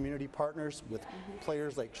 with our community partners, with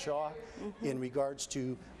players like Shaw, in regards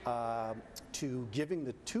to giving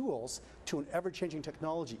the tools to an ever-changing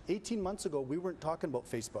technology. 18 months ago, we weren't talking about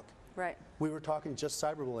Facebook. Right. We were talking just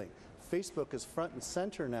cyberbullying. Facebook is front and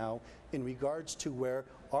center now in regards to where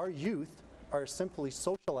our youth are simply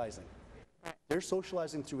socializing. They're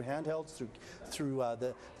socializing through handhelds, through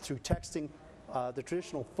texting, the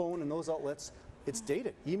traditional phone and those outlets. It's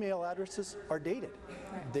dated. Email addresses are dated.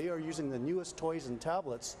 They are using the newest toys and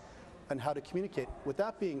tablets and how to communicate. With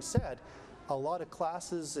that being said, a lot of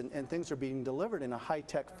classes and things are being delivered in a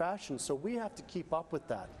high-tech fashion, so we have to keep up with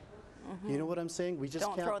that. You know what I'm saying? We just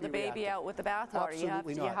don't can't throw the baby reactive. out with the bathwater.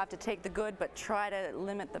 Absolutely You have to take the good, but try to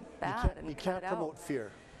limit the bad. You can't promote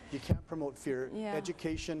fear. You can't promote fear. Yeah.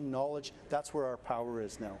 Education, knowledge, that's where our power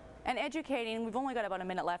is now. And educating, we've only got about a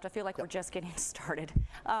minute left. I feel like we're just getting started.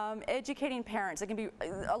 Educating parents, it can be,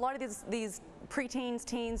 a lot of these preteens,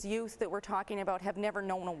 teens, youth that we're talking about have never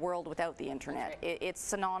known a world without the internet. It's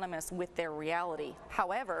synonymous with their reality.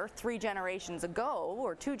 However, 3 generations ago,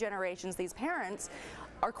 or 2 generations, these parents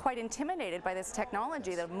are quite intimidated by this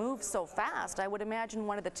technology that moves so fast. I would imagine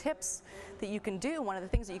one of the tips that you can do, one of the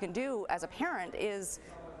things that you can do as a parent is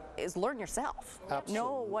learn yourself. Absolutely.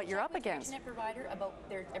 Know what you're up against. Internet provider about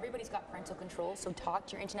everybody's got parental control, so talk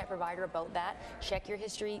to your internet provider about that. Check your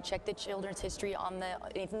history, check the children's history on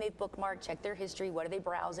anything they've bookmarked, check their history, what are they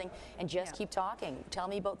browsing, and just keep talking. Tell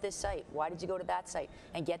me about this site, why did you go to that site,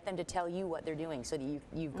 and get them to tell you what they're doing so that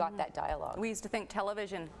you've got that dialogue. We used to think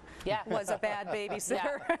television was a bad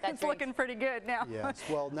babysitter. Yeah, it's looking pretty good now. Yes,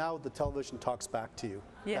 well now the television talks back to you.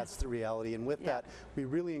 Yes. That's the reality, and with that, we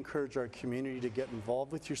really encourage our community to get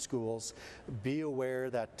involved with your schools. Be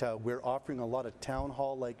aware that we're offering a lot of town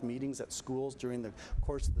hall-like meetings at schools during the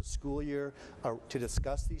course of the school year to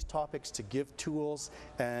discuss these topics, to give tools,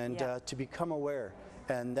 and to become aware.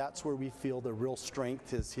 And that's where we feel the real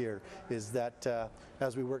strength is here, is that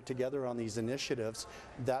as we work together on these initiatives,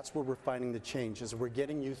 that's where we're finding the change, is we're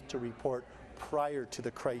getting youth to report prior to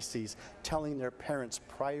the crises, telling their parents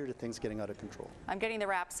prior to things getting out of control. I'm getting the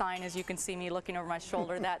wrap sign, as you can see me looking over my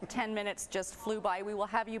shoulder. That 10 minutes just flew by. We will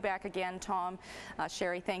have you back again, Tom.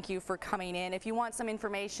 Sherry, thank you for coming in. If you want some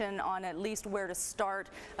information on at least where to start,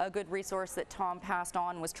 a good resource that Tom passed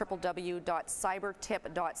on was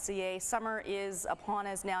www.cybertip.ca. Summer is upon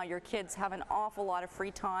us now. Your kids have an awful lot of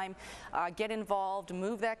free time. Get involved,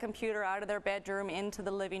 move that computer out of their bedroom into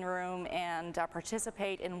the living room, and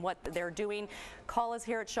participate in what they're doing. Call us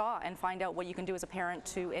here at Shaw and find out what you can do as a parent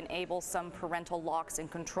to enable some parental locks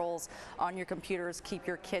and controls on your computers. Keep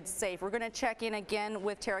your kids safe. We're going to check in again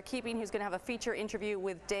with Tara Keeping, who's going to have a feature interview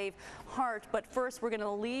with Dave Hart. But first, we're going to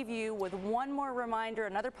leave you with one more reminder,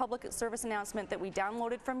 another public service announcement that we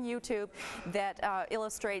downloaded from YouTube that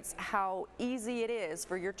illustrates how easy it is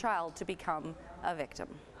for your child to become a victim.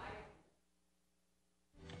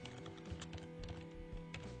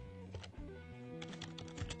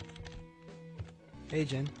 Hey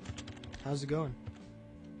Jen, how's it going?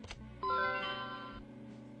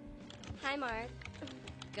 Hi Mark.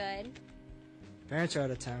 Good. Parents are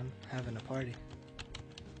out of town, having a party.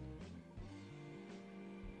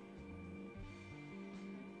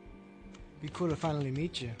 Be cool to finally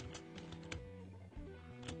meet you.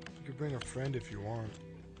 You could bring a friend if you want.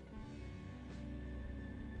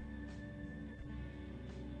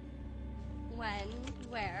 When?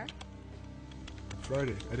 Where?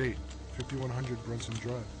 Friday at 8. 5100 Brunson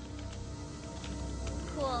Drive.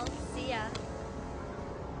 Cool. See ya.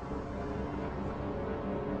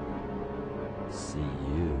 See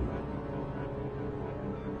you.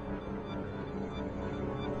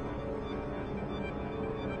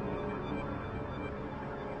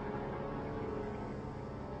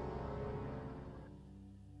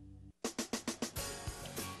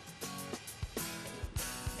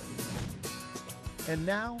 And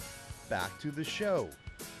now, back to the show.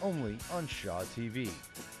 Only on Shaw TV.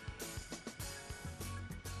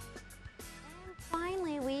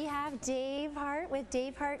 Finally, we have Dave Hart with with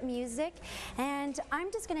Dave Hart Music, and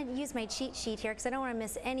I'm just going to use my cheat sheet here because I don't want to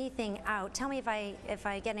miss anything out. Tell me if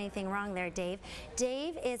I get anything wrong there, Dave.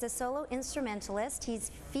 Dave is a solo instrumentalist.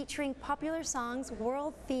 He's featuring popular songs,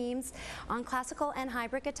 world themes on classical and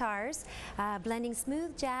hybrid guitars, blending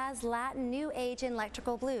smooth jazz, Latin, new age, and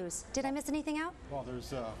electrical blues. Did I miss anything out? Well, there's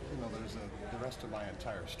the rest of my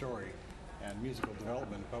entire story and musical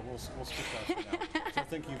development, but we'll skip that for now. So I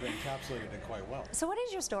think you've encapsulated it quite well. So what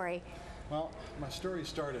is your story? Well, my story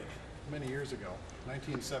started many years ago,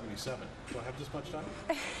 1977. Do I have this much time?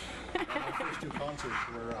 My first two concerts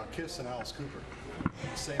were Kiss and Alice Cooper,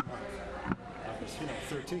 the same month. I was,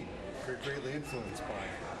 13, greatly influenced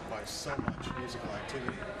by so much musical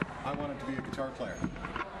activity. I wanted to be a guitar player.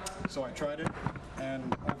 So I tried it,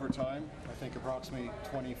 and over time, I think approximately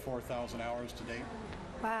 24,000 hours to date.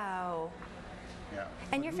 Wow. Yeah.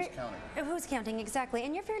 And who's counting? Who's counting, exactly.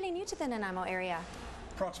 And you're fairly new to the Nanaimo area.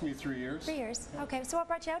 Approximately 3 years. 3 years. Yeah. Okay, so what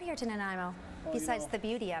brought you out here to Nanaimo, besides the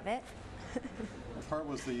beauty of it? Part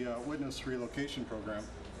was the Witness Relocation Program.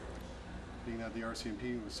 Being that the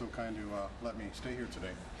RCMP was so kind to let me stay here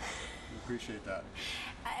today. I appreciate that.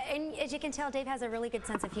 And as you can tell, Dave has a really good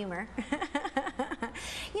sense of humor.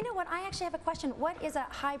 You know what, I actually have a question. What is a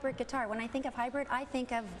hybrid guitar? When I think of hybrid, I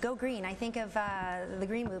think of Go Green. I think of the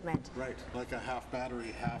green movement. Right, like a half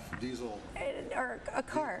battery, half diesel. Or a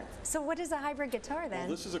car. So what is a hybrid guitar then? Well,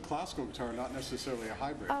 this is a classical guitar, not necessarily a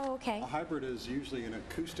hybrid. Oh, okay. A hybrid is usually an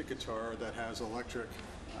acoustic guitar that has electric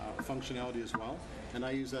functionality as well, and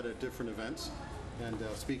I use that at different events. And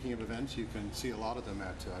speaking of events, you can see a lot of them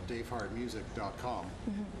at davehartmusic.com.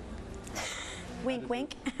 Wink,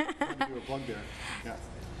 wink. Had to do a plug there.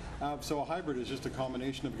 Yeah. So a hybrid is just a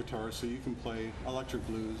combination of guitars, so you can play electric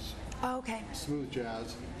blues, smooth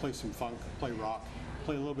jazz, play some funk, play rock,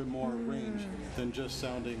 play a little bit more range than just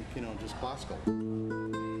sounding, just classical.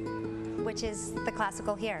 Which is the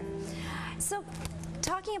classical here. So,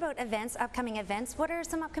 talking about events, upcoming events, what are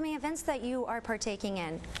some upcoming events that you are partaking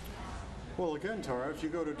in? Well, again, Tara, if you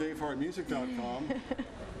go to davehartmusic.com,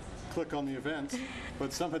 click on the events,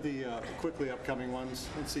 but some of the quickly upcoming ones,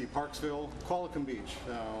 let's see, Parksville, Qualicum Beach,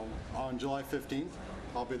 on July 15th.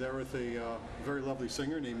 I'll be there with a very lovely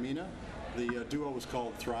singer named Mina. The duo is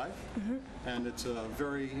called Thrive, and it's a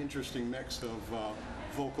very interesting mix of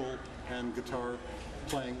vocal and guitar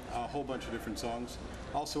playing a whole bunch of different songs.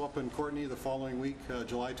 Also up in Courtenay the following week,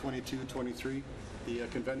 July 22, 23, the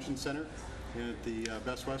Convention Center at the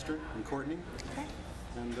Best Western in Courtenay. Okay.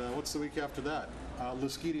 And what's the week after that?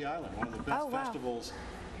 Lusquiti Island, one of the best festivals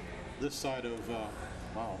this side of,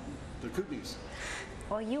 the Kootenays.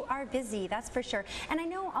 Well, you are busy, that's for sure. And I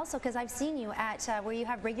know also, because I've seen you at where you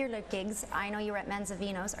have regular gigs, I know you were at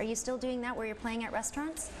Manzavinos. Are you still doing that where you're playing at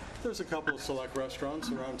restaurants? There's a couple of select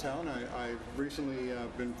restaurants around town. I've recently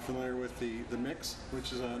been familiar with the Mix,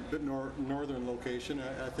 which is a bit northern location.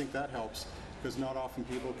 I think that helps, because not often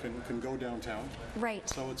people can go downtown. Right.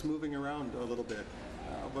 So it's moving around a little bit.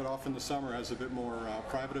 But often the summer has a bit more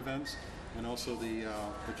private events. And also the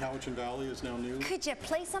Cowichan Valley is now new. Could you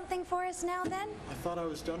play something for us now then? I thought I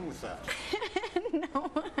was done with that. No.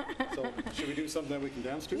 So should we do something that we can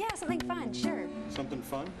dance to? Yeah, something fun, sure. Something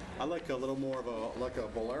fun? I like a little more of a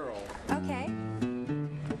bolero. Okay.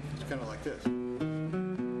 It's kind of like this. Can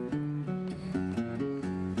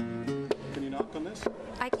you knock on this?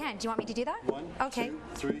 I can. Do you want me to do that? 1, okay. 2,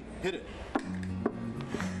 3, hit it.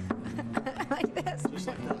 Like this. Just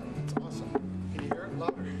like that. It's awesome. Can you hear it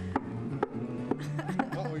louder?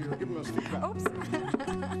 Oh, you're giving us feedback. Oops.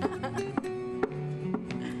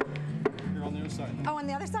 You're on the other side. Oh, on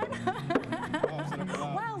the other side?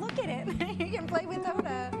 Wow, look at it. You can play without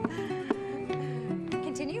a...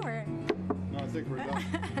 Continue or? No, I think we're done.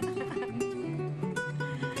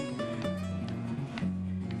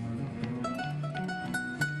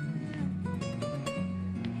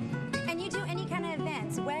 And you do any kind of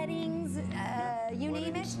events, weddings, you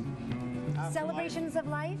name it? Celebrations of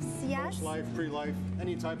life, yes? Post-life, pre-life,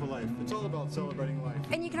 any type of life. It's all about celebrating life.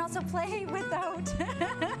 And you can also play without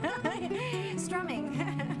strumming.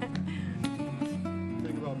 The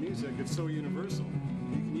thing about music, it's so universal.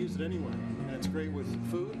 You can use it anywhere. And it's great with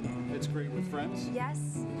food. It's great with friends. Yes.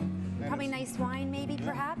 And probably nice wine, maybe,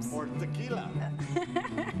 perhaps? Or tequila. Yes.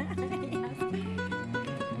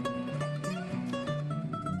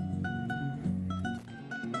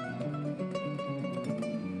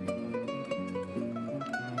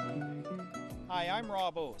 Hi, I'm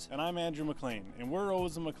Rob O's. And I'm Andrew McLean, and we're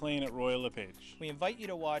O's and McLean at Royal LePage. We invite you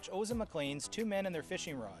to watch O's and McLean's Two Men and Their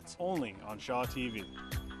Fishing Rods. Only on Shaw TV.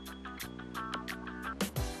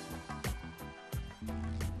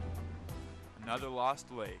 Another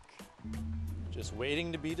lost lake. Just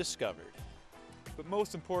waiting to be discovered. but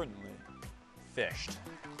most importantly, fished.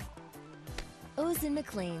 O's and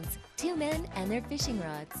McLean's, 2 men and their fishing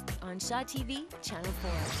rods on Shaw TV, Channel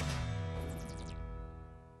 4.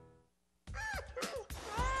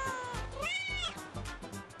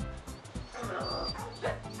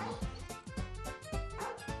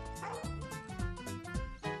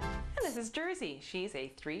 This is Jersey. She's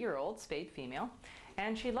a 3-year-old spayed female,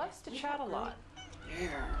 and she loves to chat a lot.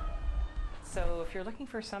 Yeah. So if you're looking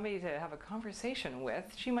for somebody to have a conversation with,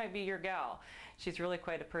 she might be your gal. She's really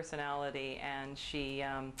quite a personality, and she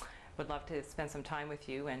would love to spend some time with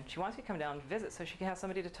you, and she wants you to come down and visit so she can have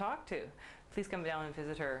somebody to talk to. Please come down and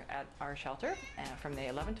visit her at our shelter from the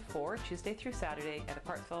 11 to 4, Tuesday through Saturday at the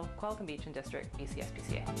Parksville, Qualicum Beach and District,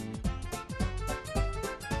 BCSPCA.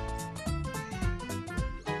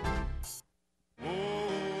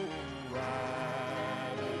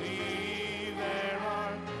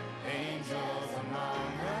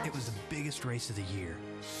 It was the biggest race of the year,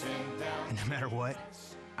 and no matter what,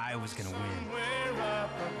 I was gonna win.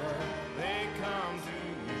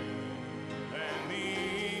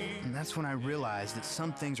 And that's when I realized that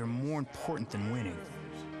some things are more important than winning,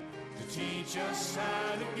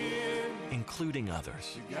 including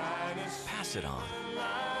others. Pass it on.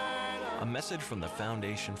 A message from the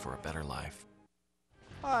Foundation for a Better Life.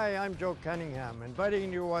 Hi, I'm Joe Cunningham,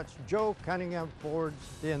 inviting you to watch Joe Cunningham Ford's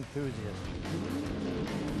The Enthusiast.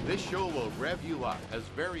 This show will rev you up as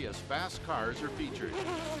various fast cars are featured.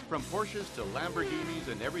 From Porsches to Lamborghinis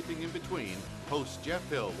and everything in between, host Jeff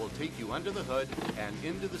Hill will take you under the hood and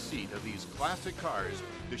into the seat of these classic cars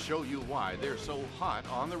to show you why they're so hot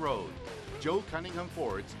on the road. Joe Cunningham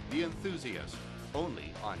Ford's The Enthusiast,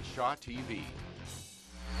 only on Shaw TV.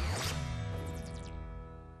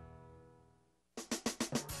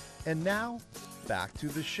 And now, back to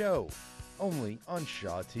the show, only on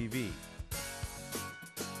Shaw TV.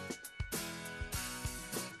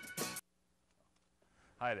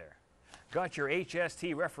 Hi there. Got your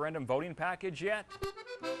HST referendum voting package yet?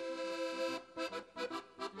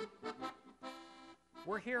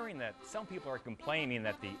 We're hearing that some people are complaining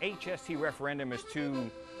that the HST referendum is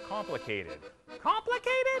too complicated.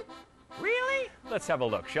 Complicated? Really? Let's have a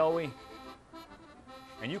look, shall we?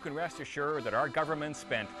 And you can rest assured that our government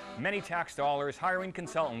spent many tax dollars hiring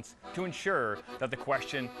consultants to ensure that the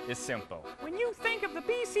question is simple. When you think of the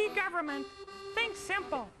BC government, think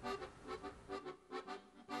simple.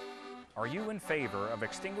 Are you in favor of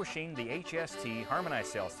extinguishing the HST harmonized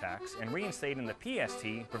sales tax and reinstating the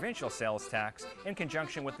PST provincial sales tax in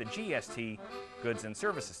conjunction with the GST goods and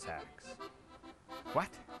services tax? What?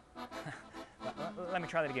 Let me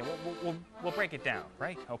try that again. We'll break it down,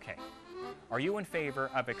 right? Okay. Are you in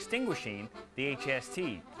favor of extinguishing the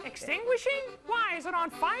HST? Extinguishing? Why? Is it on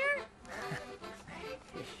fire?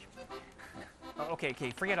 Okay,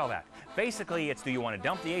 forget all that. Basically, it's do you want to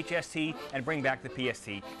dump the HST and bring back the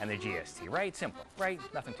PST and the GST, right? Simple, right?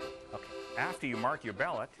 Nothing to it. Okay. After you mark your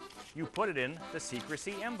ballot, you put it in the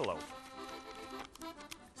secrecy envelope.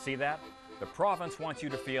 See that? The province wants you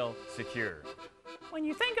to feel secure. When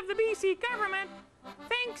you think of the BC government,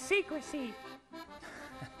 think secrecy.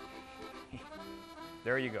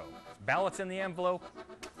 There you go. Ballots in the envelope,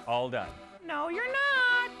 all done. No, you're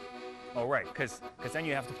not. Oh, right, because then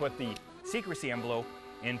you have to put the secrecy envelope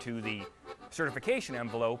into the certification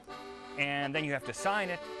envelope, and then you have to sign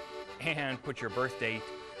it and put your birth date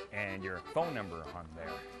and your phone number on there.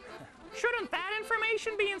 Shouldn't that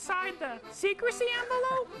information be inside the secrecy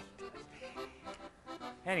envelope?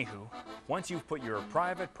 Anywho, once you've put your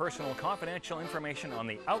private, personal, confidential information on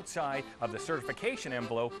the outside of the certification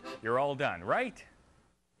envelope, you're all done, right?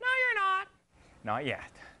 No, you're not. Not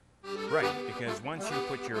yet. Right, because once you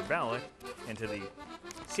put your ballot into the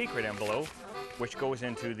secret envelope, which goes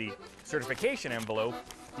into the certification envelope,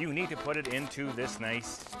 you need to put it into this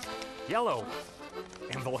nice yellow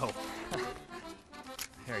envelope.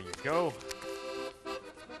 There you go.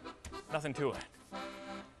 Nothing to it.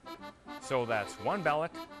 So that's one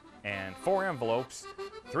ballot and 4 envelopes.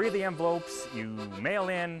 3 of the envelopes you mail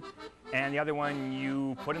in, and the other one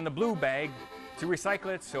you put in the blue bag to recycle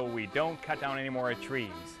it so we don't cut down any more trees.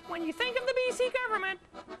 When you think of the BC government,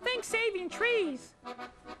 think saving trees.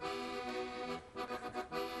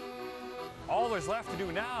 All there's left to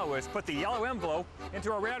do now is put the yellow envelope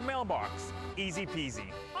into a red mailbox. Easy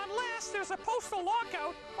peasy. Unless there's a postal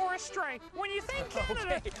lockout or a strike. When you think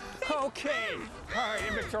Canada... Okay. All right,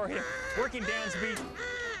 in Victoria, working Dansby,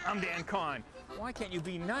 I'm Dan Kahn. Why can't you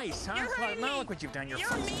be nice, huh? Now look what you've done. Your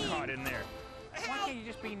foot's caught in there. Why can't you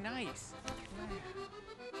just be nice?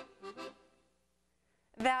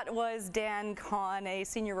 That was Dan Kahan, a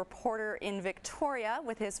senior reporter in Victoria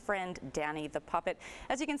with his friend Danny the Puppet.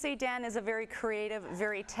 As you can see, Dan is a very creative,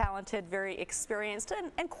 very talented, very experienced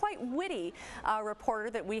and quite witty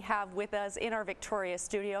reporter that we have with us in our Victoria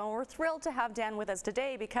studio. And we're thrilled to have Dan with us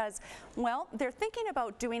today because, well, they're thinking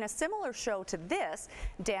about doing a similar show to this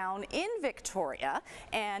down in Victoria.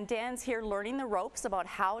 And Dan's here learning the ropes about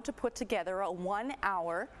how to put together a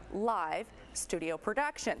 1-hour live studio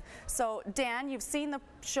production. So Dan, you've seen the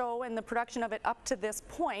show and the production of it up to this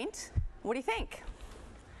point. What do you think?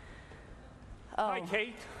 Oh. Hi,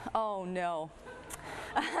 Kate. Oh no.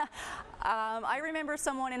 I remember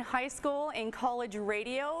someone in high school in college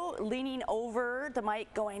radio leaning over the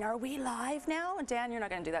mic going, "Are we live now?" And Dan, you're not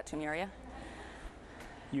going to do that to me, are you?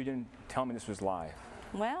 You didn't tell me this was live.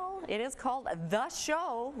 Well, it is called The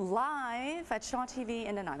Show, live at Shaw TV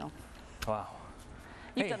in Nanaimo. Wow.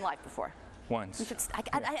 You've done live before. Once. You should,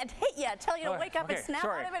 I'd hit you, tell you to wake up and snap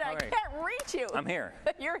out of it. I can't reach you. I'm here.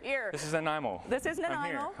 You're here. This is Nanaimo. This is Nanaimo. I'm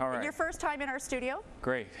here. All right. Your first time in our studio?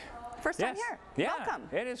 Great. First time here. Yeah, Welcome.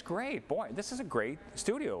 It is great. Boy, this is a great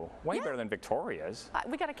studio. Way better than Victoria's.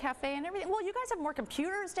 We got a cafe and everything. Well, you guys have more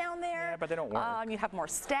computers down there. Yeah, but they don't work. You have more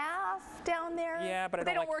staff down there. Yeah, but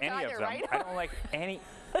they I don't work like any either, of them. right? I don't like any.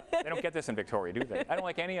 They don't get this in Victoria, do they? I don't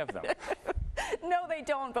like any of them. No, they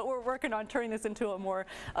don't, but we're working on turning this into a more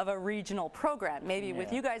of a regional program. Maybe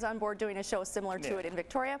with you guys on board doing a show similar to it in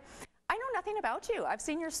Victoria. I know nothing about you. I've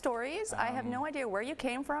seen your stories. I have no idea where you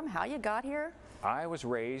came from, how you got here. I was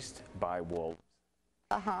raised by wolves.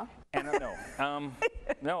 Uh-huh. And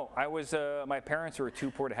no, I was, my parents were too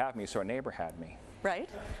poor to have me, so a neighbor had me. Right.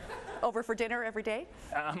 Over for dinner every day?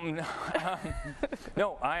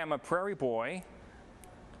 No, I am a prairie boy.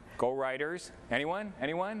 Go Riders. Anyone?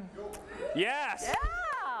 Anyone? Yes!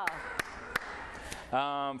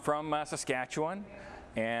 Yeah! From Saskatchewan.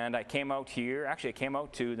 And I came out here, actually I came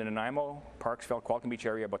out to the Nanaimo, Parksville, Qualicum Beach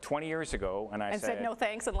area about 20 years ago. And I said no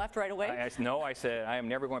thanks and left right away? I said I am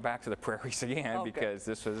never going back to the prairies again because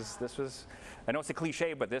this was, I know it's a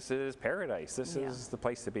cliche, but this is paradise. This is the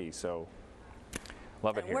place to be, so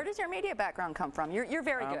love it here. Where does your media background come from? You're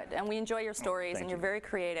very good, and we enjoy your stories, and you're very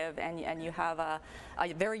creative, and you have a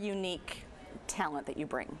very unique talent that you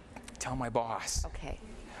bring. Tell my boss. Okay.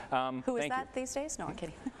 Who is that these days? No, I'm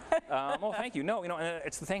kidding. Well, thank you. No,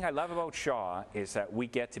 it's the thing I love about Shaw is that we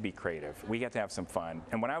get to be creative. We get to have some fun.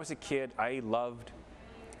 And when I was a kid, I loved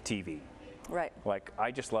TV. Right. Like,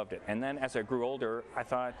 I just loved it. And then as I grew older, I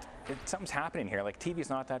thought, something's happening here. Like, TV's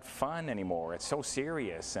not that fun anymore. It's so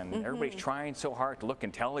serious, and everybody's trying so hard to look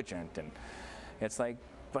intelligent. And it's like,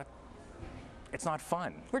 but it's not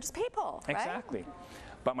fun. We're just people, right? Exactly.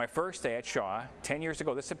 But my first day at Shaw, 10 years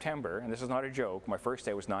ago this September, and this is not a joke, my first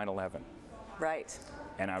day was 9/11. Right.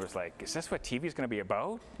 And I was like, is this what TV is going to be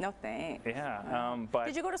about? No thanks. Yeah. But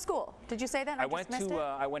did you go to school? Did you say that? I went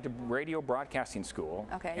to radio broadcasting school.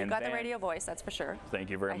 Okay, you got the radio voice, that's for sure.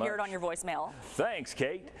 Thank you very much. I hear it on your voicemail. Thanks,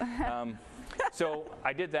 Kate. So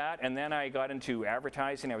I did that, and then I got into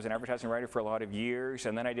advertising. I was an advertising writer for a lot of years,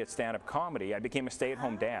 and then I did stand-up comedy. I became a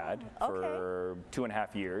stay-at-home dad for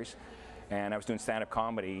 2.5 years. And I was doing stand-up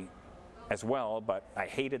comedy as well, but I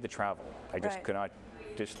hated the travel. I just could not.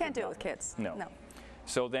 Can't do it with kids. No.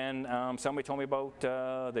 So then somebody told me about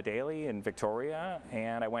the Daily in Victoria,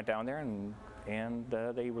 and I went down there, and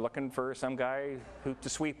they were looking for some guy to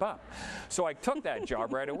sweep up. So I took that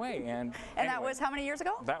job right away. And anyway, that was how many years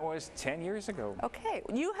ago? That was 10 years ago. Okay.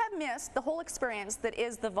 You have missed the whole experience that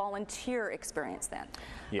is the volunteer experience then.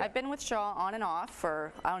 Yeah. I've been with Shaw on and off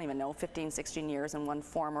for, I don't even know, 15, 16 years in one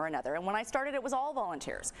form or another. And when I started, it was all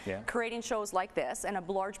volunteers creating shows like this. And a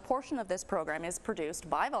large portion of this program is produced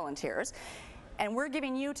by volunteers. And we're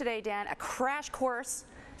giving you today, Dan, a crash course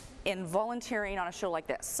in volunteering on a show like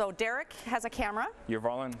this. So Derek has a camera. You're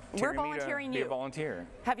volunteering. We're volunteering me to be a volunteer.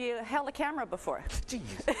 Have you held a camera before? Jeez.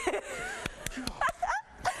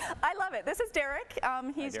 I love it. This is Derek.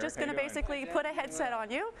 He's just going to basically put a headset on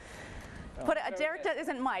you. Derek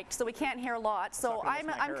isn't mic'd, so we can't hear a lot. So I'm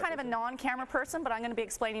kind of a non-camera person, but I'm going to be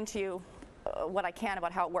explaining to you what I can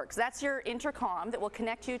about how it works. That's your intercom that will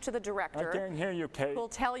connect you to the director. I can't hear you, Kate. Will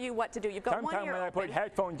tell you what to do. You've got one ear when I open. put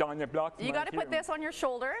headphones on, they block You got to put this on your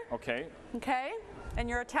shoulder. Okay. Okay. And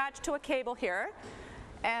you're attached to a cable here.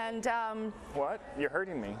 And what? You're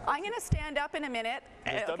hurting me. I'm going to stand up in a minute.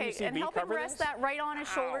 Okay, and help him rest that right on his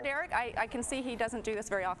shoulder, Derek. I can see he doesn't do this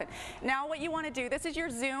very often. Now what you want to do, this is your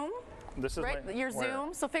Zoom This is right, my, your where?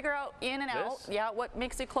 Zoom. So figure out in and out. This? Yeah, what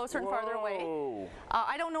makes it closer and farther away.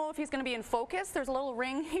 I don't know if he's going to be in focus. There's a little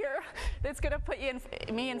ring here that's going to put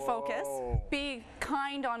me in focus. Be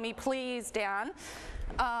kind on me, please, Dan.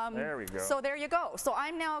 There we go. So there you go. So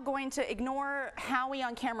I'm now going to ignore Howie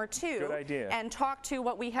on camera 2. Good idea. And talk to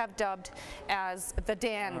what we have dubbed as the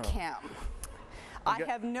Dan Cam. I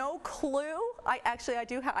have no clue. I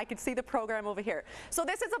do. I can see the program over here. So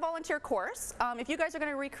this is a volunteer course. If you guys are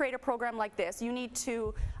going to recreate a program like this, you need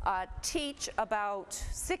to teach about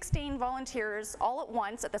 16 volunteers all at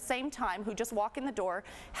once at the same time who just walk in the door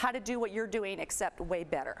how to do what you're doing, except way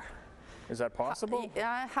better. Is that possible?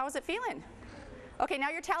 How's it feeling? Okay,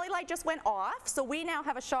 now your tally light just went off, so we now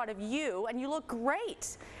have a shot of you, and you look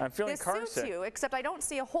great. I'm feeling this car suits sick. you, except I don't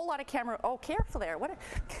see a whole lot of camera. Oh, careful there. Where are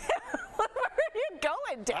you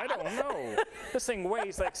going, Dan? I don't know. This thing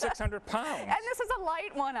weighs like 600 pounds. And this is a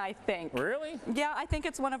light one, I think. Really? Yeah, I think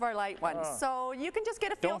it's one of our light ones. So you can just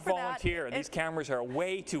get a feel for that. Don't volunteer. These cameras are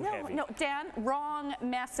way too heavy. No, Dan, wrong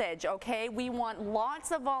message, okay? We want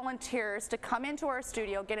lots of volunteers to come into our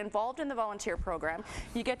studio, get involved in the volunteer program.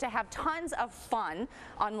 You get to have tons of fun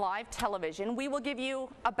on live television. We will give you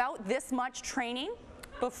about this much training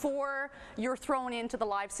before you're thrown into the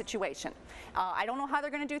live situation. I don't know how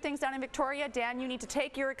they're going to do things down in Victoria. Dan, you need to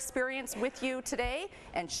take your experience with you today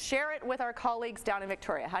and share it with our colleagues down in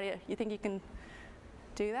Victoria. How do you think you can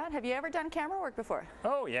do that? Have you ever done camera work before?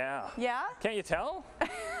 Oh, yeah. Yeah? Can't you tell?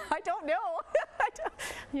 I don't know.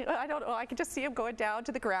 I don't know. I can just see him going down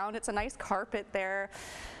to the ground. It's a nice carpet there.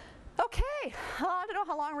 Okay, I don't know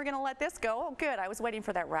how long we're going to let this go. Oh, good. I was waiting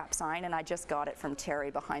for that wrap sign, and I just got it from Terry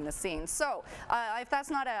behind the scenes. So if that's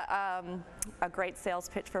not a great sales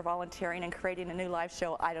pitch for volunteering and creating a new live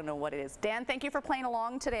show, I don't know what it is. Dan, thank you for playing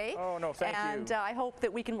along today. Oh, no, thank you. And I hope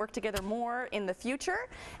that we can work together more in the future,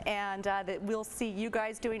 and that we'll see you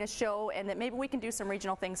guys doing a show, and that maybe we can do some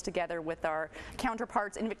regional things together with our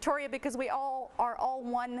counterparts in Victoria, because we all are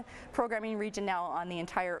one programming region now on the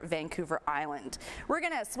entire Vancouver Island. We're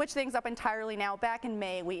going to switch things up entirely now. Back in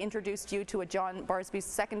May, we introduced you to a John Barsby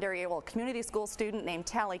Community School student named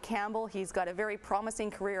Tally Campbell. He's got a very promising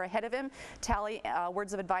career ahead of him. Tally,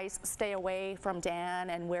 words of advice: stay away from Dan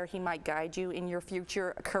and where he might guide you in your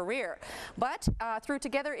future career. But through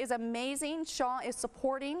Together is amazing. Shaw is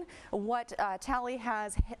supporting what Tally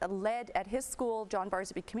has led at his school, John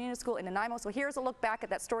Barsby Community School in Nanaimo. So here's a look back at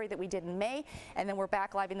that story that we did in May, and then we're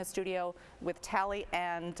back live in the studio with Tally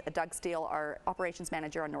and Doug Steele, our operations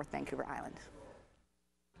manager on North Vancouver Island.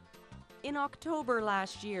 In October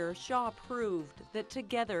last year, Shaw proved that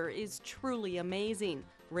Together is truly amazing,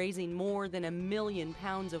 raising more than 1 million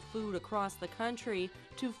pounds of food across the country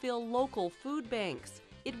to fill local food banks.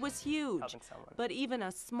 It was huge, but even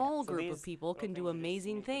a small group of people can do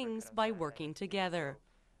amazing things by working together.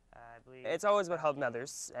 It's always about helping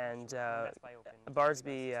others, and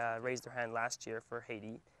Barsby raised their hand last year for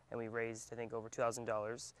Haiti, and we raised, I think, over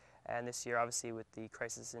 $2,000. And this year, obviously, with the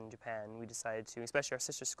crisis in Japan, we decided to, especially our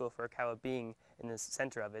sister school for Akawa being in the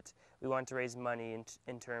center of it, we wanted to raise money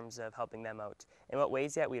in terms of helping them out. In what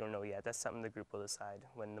ways yet, we don't know yet. That's something the group will decide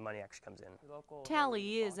when the money actually comes in.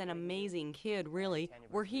 Tally is an amazing kid, really.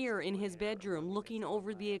 We're here in his bedroom looking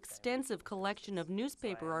over the extensive collection of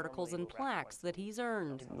newspaper articles and plaques that he's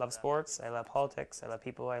earned. I love sports, I love politics, I love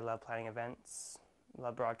people, I love planning events, I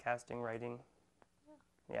love broadcasting, writing.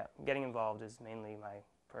 Yeah, getting involved is mainly my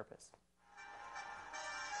purpose.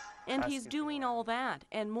 And he's doing all that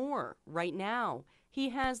and more right now. He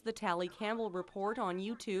has the Tally Campbell Report on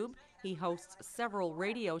YouTube. He hosts several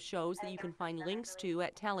radio shows that you can find links to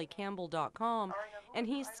at tallycampbell.com. And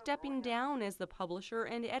he's stepping down as the publisher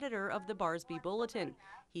and editor of the Barsby Bulletin.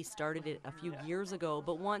 He started it a few years ago,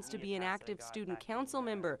 but wants to be an active student council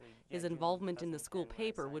member. His involvement in the school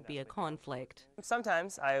paper would be a conflict.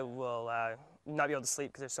 Sometimes I will not be able to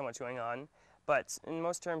sleep because there's so much going on. But in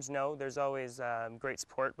most terms, no. There's always great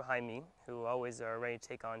support behind me who always are ready to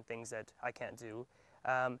take on things that I can't do.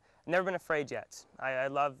 Never been afraid yet. I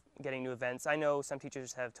love getting new events. I know some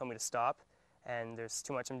teachers have told me to stop and there's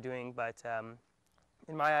too much I'm doing, but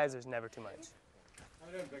in my eyes, there's never too much. How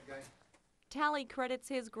you doing, big guy? Tally credits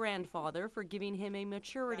his grandfather for giving him a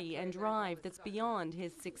maturity and drive that's beyond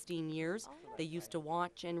his 16 years. They used to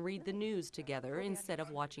watch and read the news together instead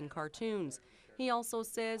of watching cartoons. He also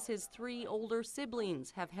says his 3 older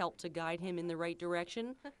siblings have helped to guide him in the right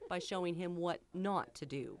direction by showing him what not to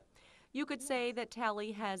do. You could say that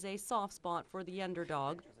Tally has a soft spot for the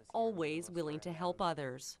underdog, always willing to help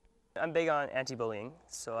others. I'm big on anti-bullying,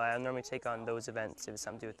 so I normally take on those events if it's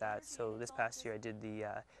something to do with that. So this past year I did the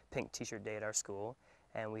pink t-shirt day at our school,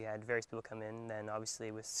 and we had various people come in. Then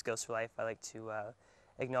obviously with Skills for Life, I like to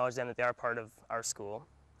acknowledge them that they are part of our school.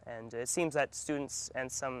 And it seems that students and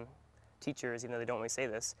some teachers, even though they don't always say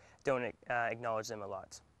this, don't acknowledge them a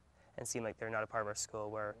lot and seem like they're not a part of our school,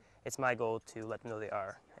 where it's my goal to let them know they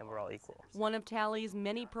are, and we're all equal. One of Tally's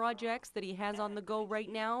many projects that he has on the go right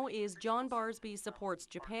now is John Barsby Supports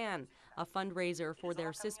Japan, a fundraiser for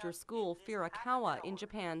their sister school, Furukawa, in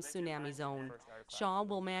Japan's tsunami zone. Shaw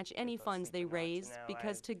will match any funds they raise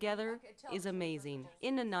because together is amazing.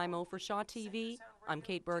 In Nanaimo for Shaw TV, I'm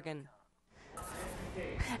Kait Burgan.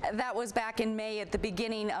 That was back in May at the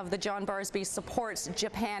beginning of the John Barsby Supports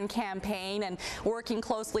Japan campaign, and working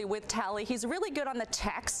closely with Tally. He's really good on the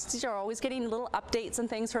texts. You're always getting little updates and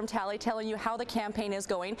things from Tally telling you how the campaign is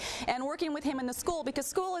going, and working with him in the school because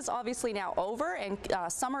school is obviously now over and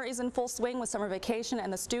summer is in full swing with summer vacation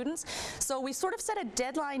and the students. So we sort of set a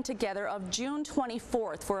deadline together of June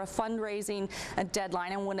 24th for a fundraising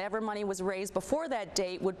deadline, and whenever money was raised before that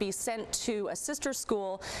date would be sent to a sister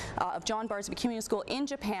school of John Barsby Community School in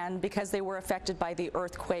Japan because they were affected by the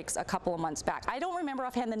earthquakes a couple of months back. I don't remember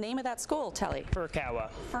offhand the name of that school, Telly.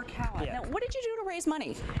 Furukawa. Furukawa. Yeah. Now, what did you do to raise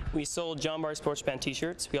money? We sold John Barsby Sports Japan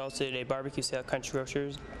t-shirts. We also did a barbecue sale at Country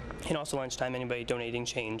Grocers. And also lunchtime, anybody donating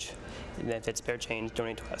change, if it's spare change,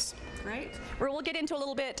 donate to us. Great. We'll get into a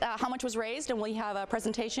little bit how much was raised, and we have a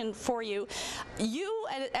presentation for you. You,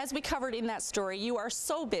 as we covered in that story, you are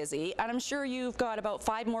so busy, and I'm sure you've got about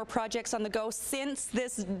 5 more projects on the go since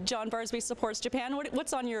this John Barsby Supports Japan.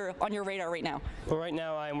 What's on your radar right now? Well, right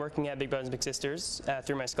now I'm working at Big Brothers Big Sisters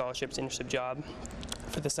through my scholarships internship job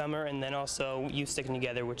for the summer, and then also Youth Sticking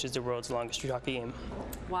Together, which is the world's longest street hockey game.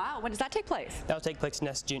 Wow, when does that take place? That'll take place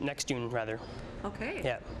next June, rather. Okay.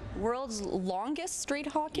 Yeah. World's longest street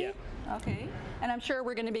hockey? Yeah. Okay. And I'm sure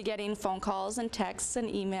we're going to be getting phone calls and texts and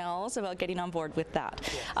emails about getting on board with that.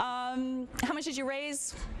 Yeah. How much did you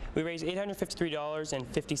raise? We raised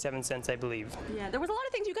 $853.57, I believe. Yeah, there was a lot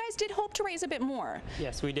of things. You guys did hope to raise a bit more.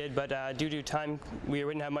 Yes, we did, but due to time, we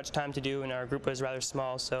didn't have much time to do, and our group was rather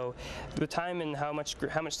small. So, the time and how much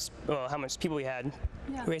people we had,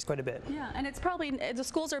 yeah, we raised quite a bit. Yeah, and it's probably the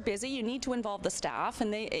schools are busy. You need to involve the staff,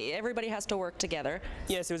 and everybody has to work together.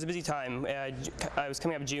 Yes, it was a busy time. I was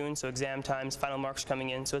coming up June, so exam times, final marks coming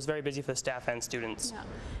in, so it was very busy for the staff and students. Yeah.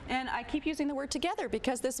 And I keep using the word together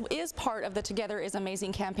because this is part of the Together is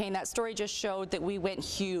Amazing campaign. That story just showed that we went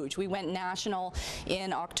huge. We went national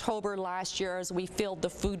in October last year as we filled the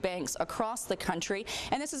food banks across the country.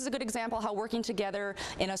 And this is a good example how working together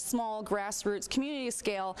in a small grassroots community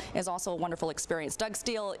scale is also a wonderful experience. Doug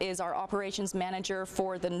Steele is our operations manager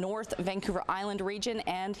for the North Vancouver Island region,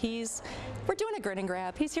 and we're doing a grin and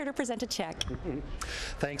grab. He's here to present a check.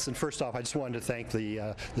 Thanks, and first off, I just wanted to thank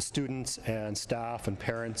the students and staff and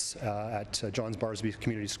parents at John Barsby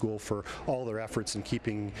Community School for all their efforts in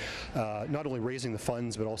keeping, not only raising the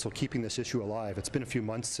funds, but also keeping this issue alive. It's been a few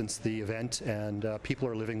months since the event, and people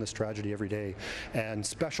are living this tragedy every day. And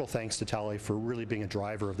special thanks to Tally for really being a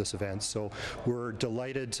driver of this event. So we're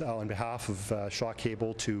delighted on behalf of Shaw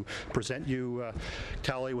Cable to present you,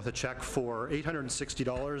 Tally, with a check for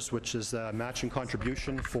 $860, which is a matching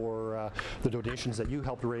contribution for the donations that you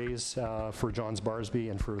helped raise for John Barsby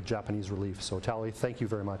and for Japanese relief. So Tally, thank you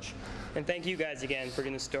very much. And thank you guys again for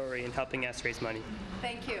doing the story and helping us raise money.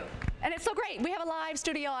 Thank you. And it's so great. We have a live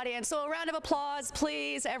studio audience. So a round of applause,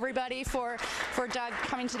 please, everybody, for Doug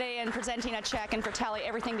coming today and presenting a check, and for Tally,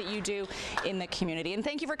 everything that you do in the community. And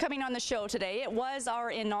thank you for coming on the show today. It was our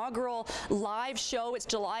inaugural live show. It's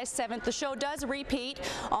July 7th. The show does repeat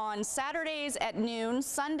on Saturdays at noon,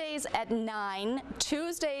 Sundays at 9,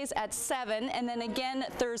 Tuesdays at 7, and then again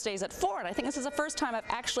Thursdays at 4. And I think this is the first time I've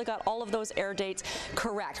actually got all of those air dates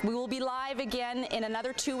correct. We will be live again in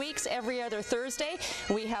another 2 weeks, every other Thursday.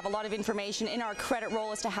 We have a lot of information in our credit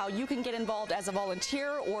roll as to how you can get involved as a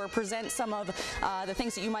volunteer or present some of the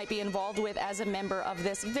things that you might be involved with as a member of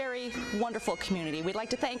this very wonderful community. We'd like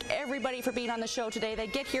to thank everybody for being on the show today. They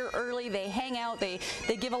get here early, they hang out, they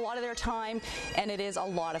give a lot of their time, and it is a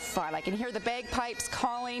lot of fun. I can hear the bagpipes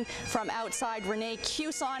calling from outside. Renee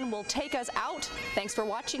Cuson will take us out. Thanks for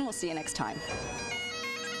watching. We'll see you next time.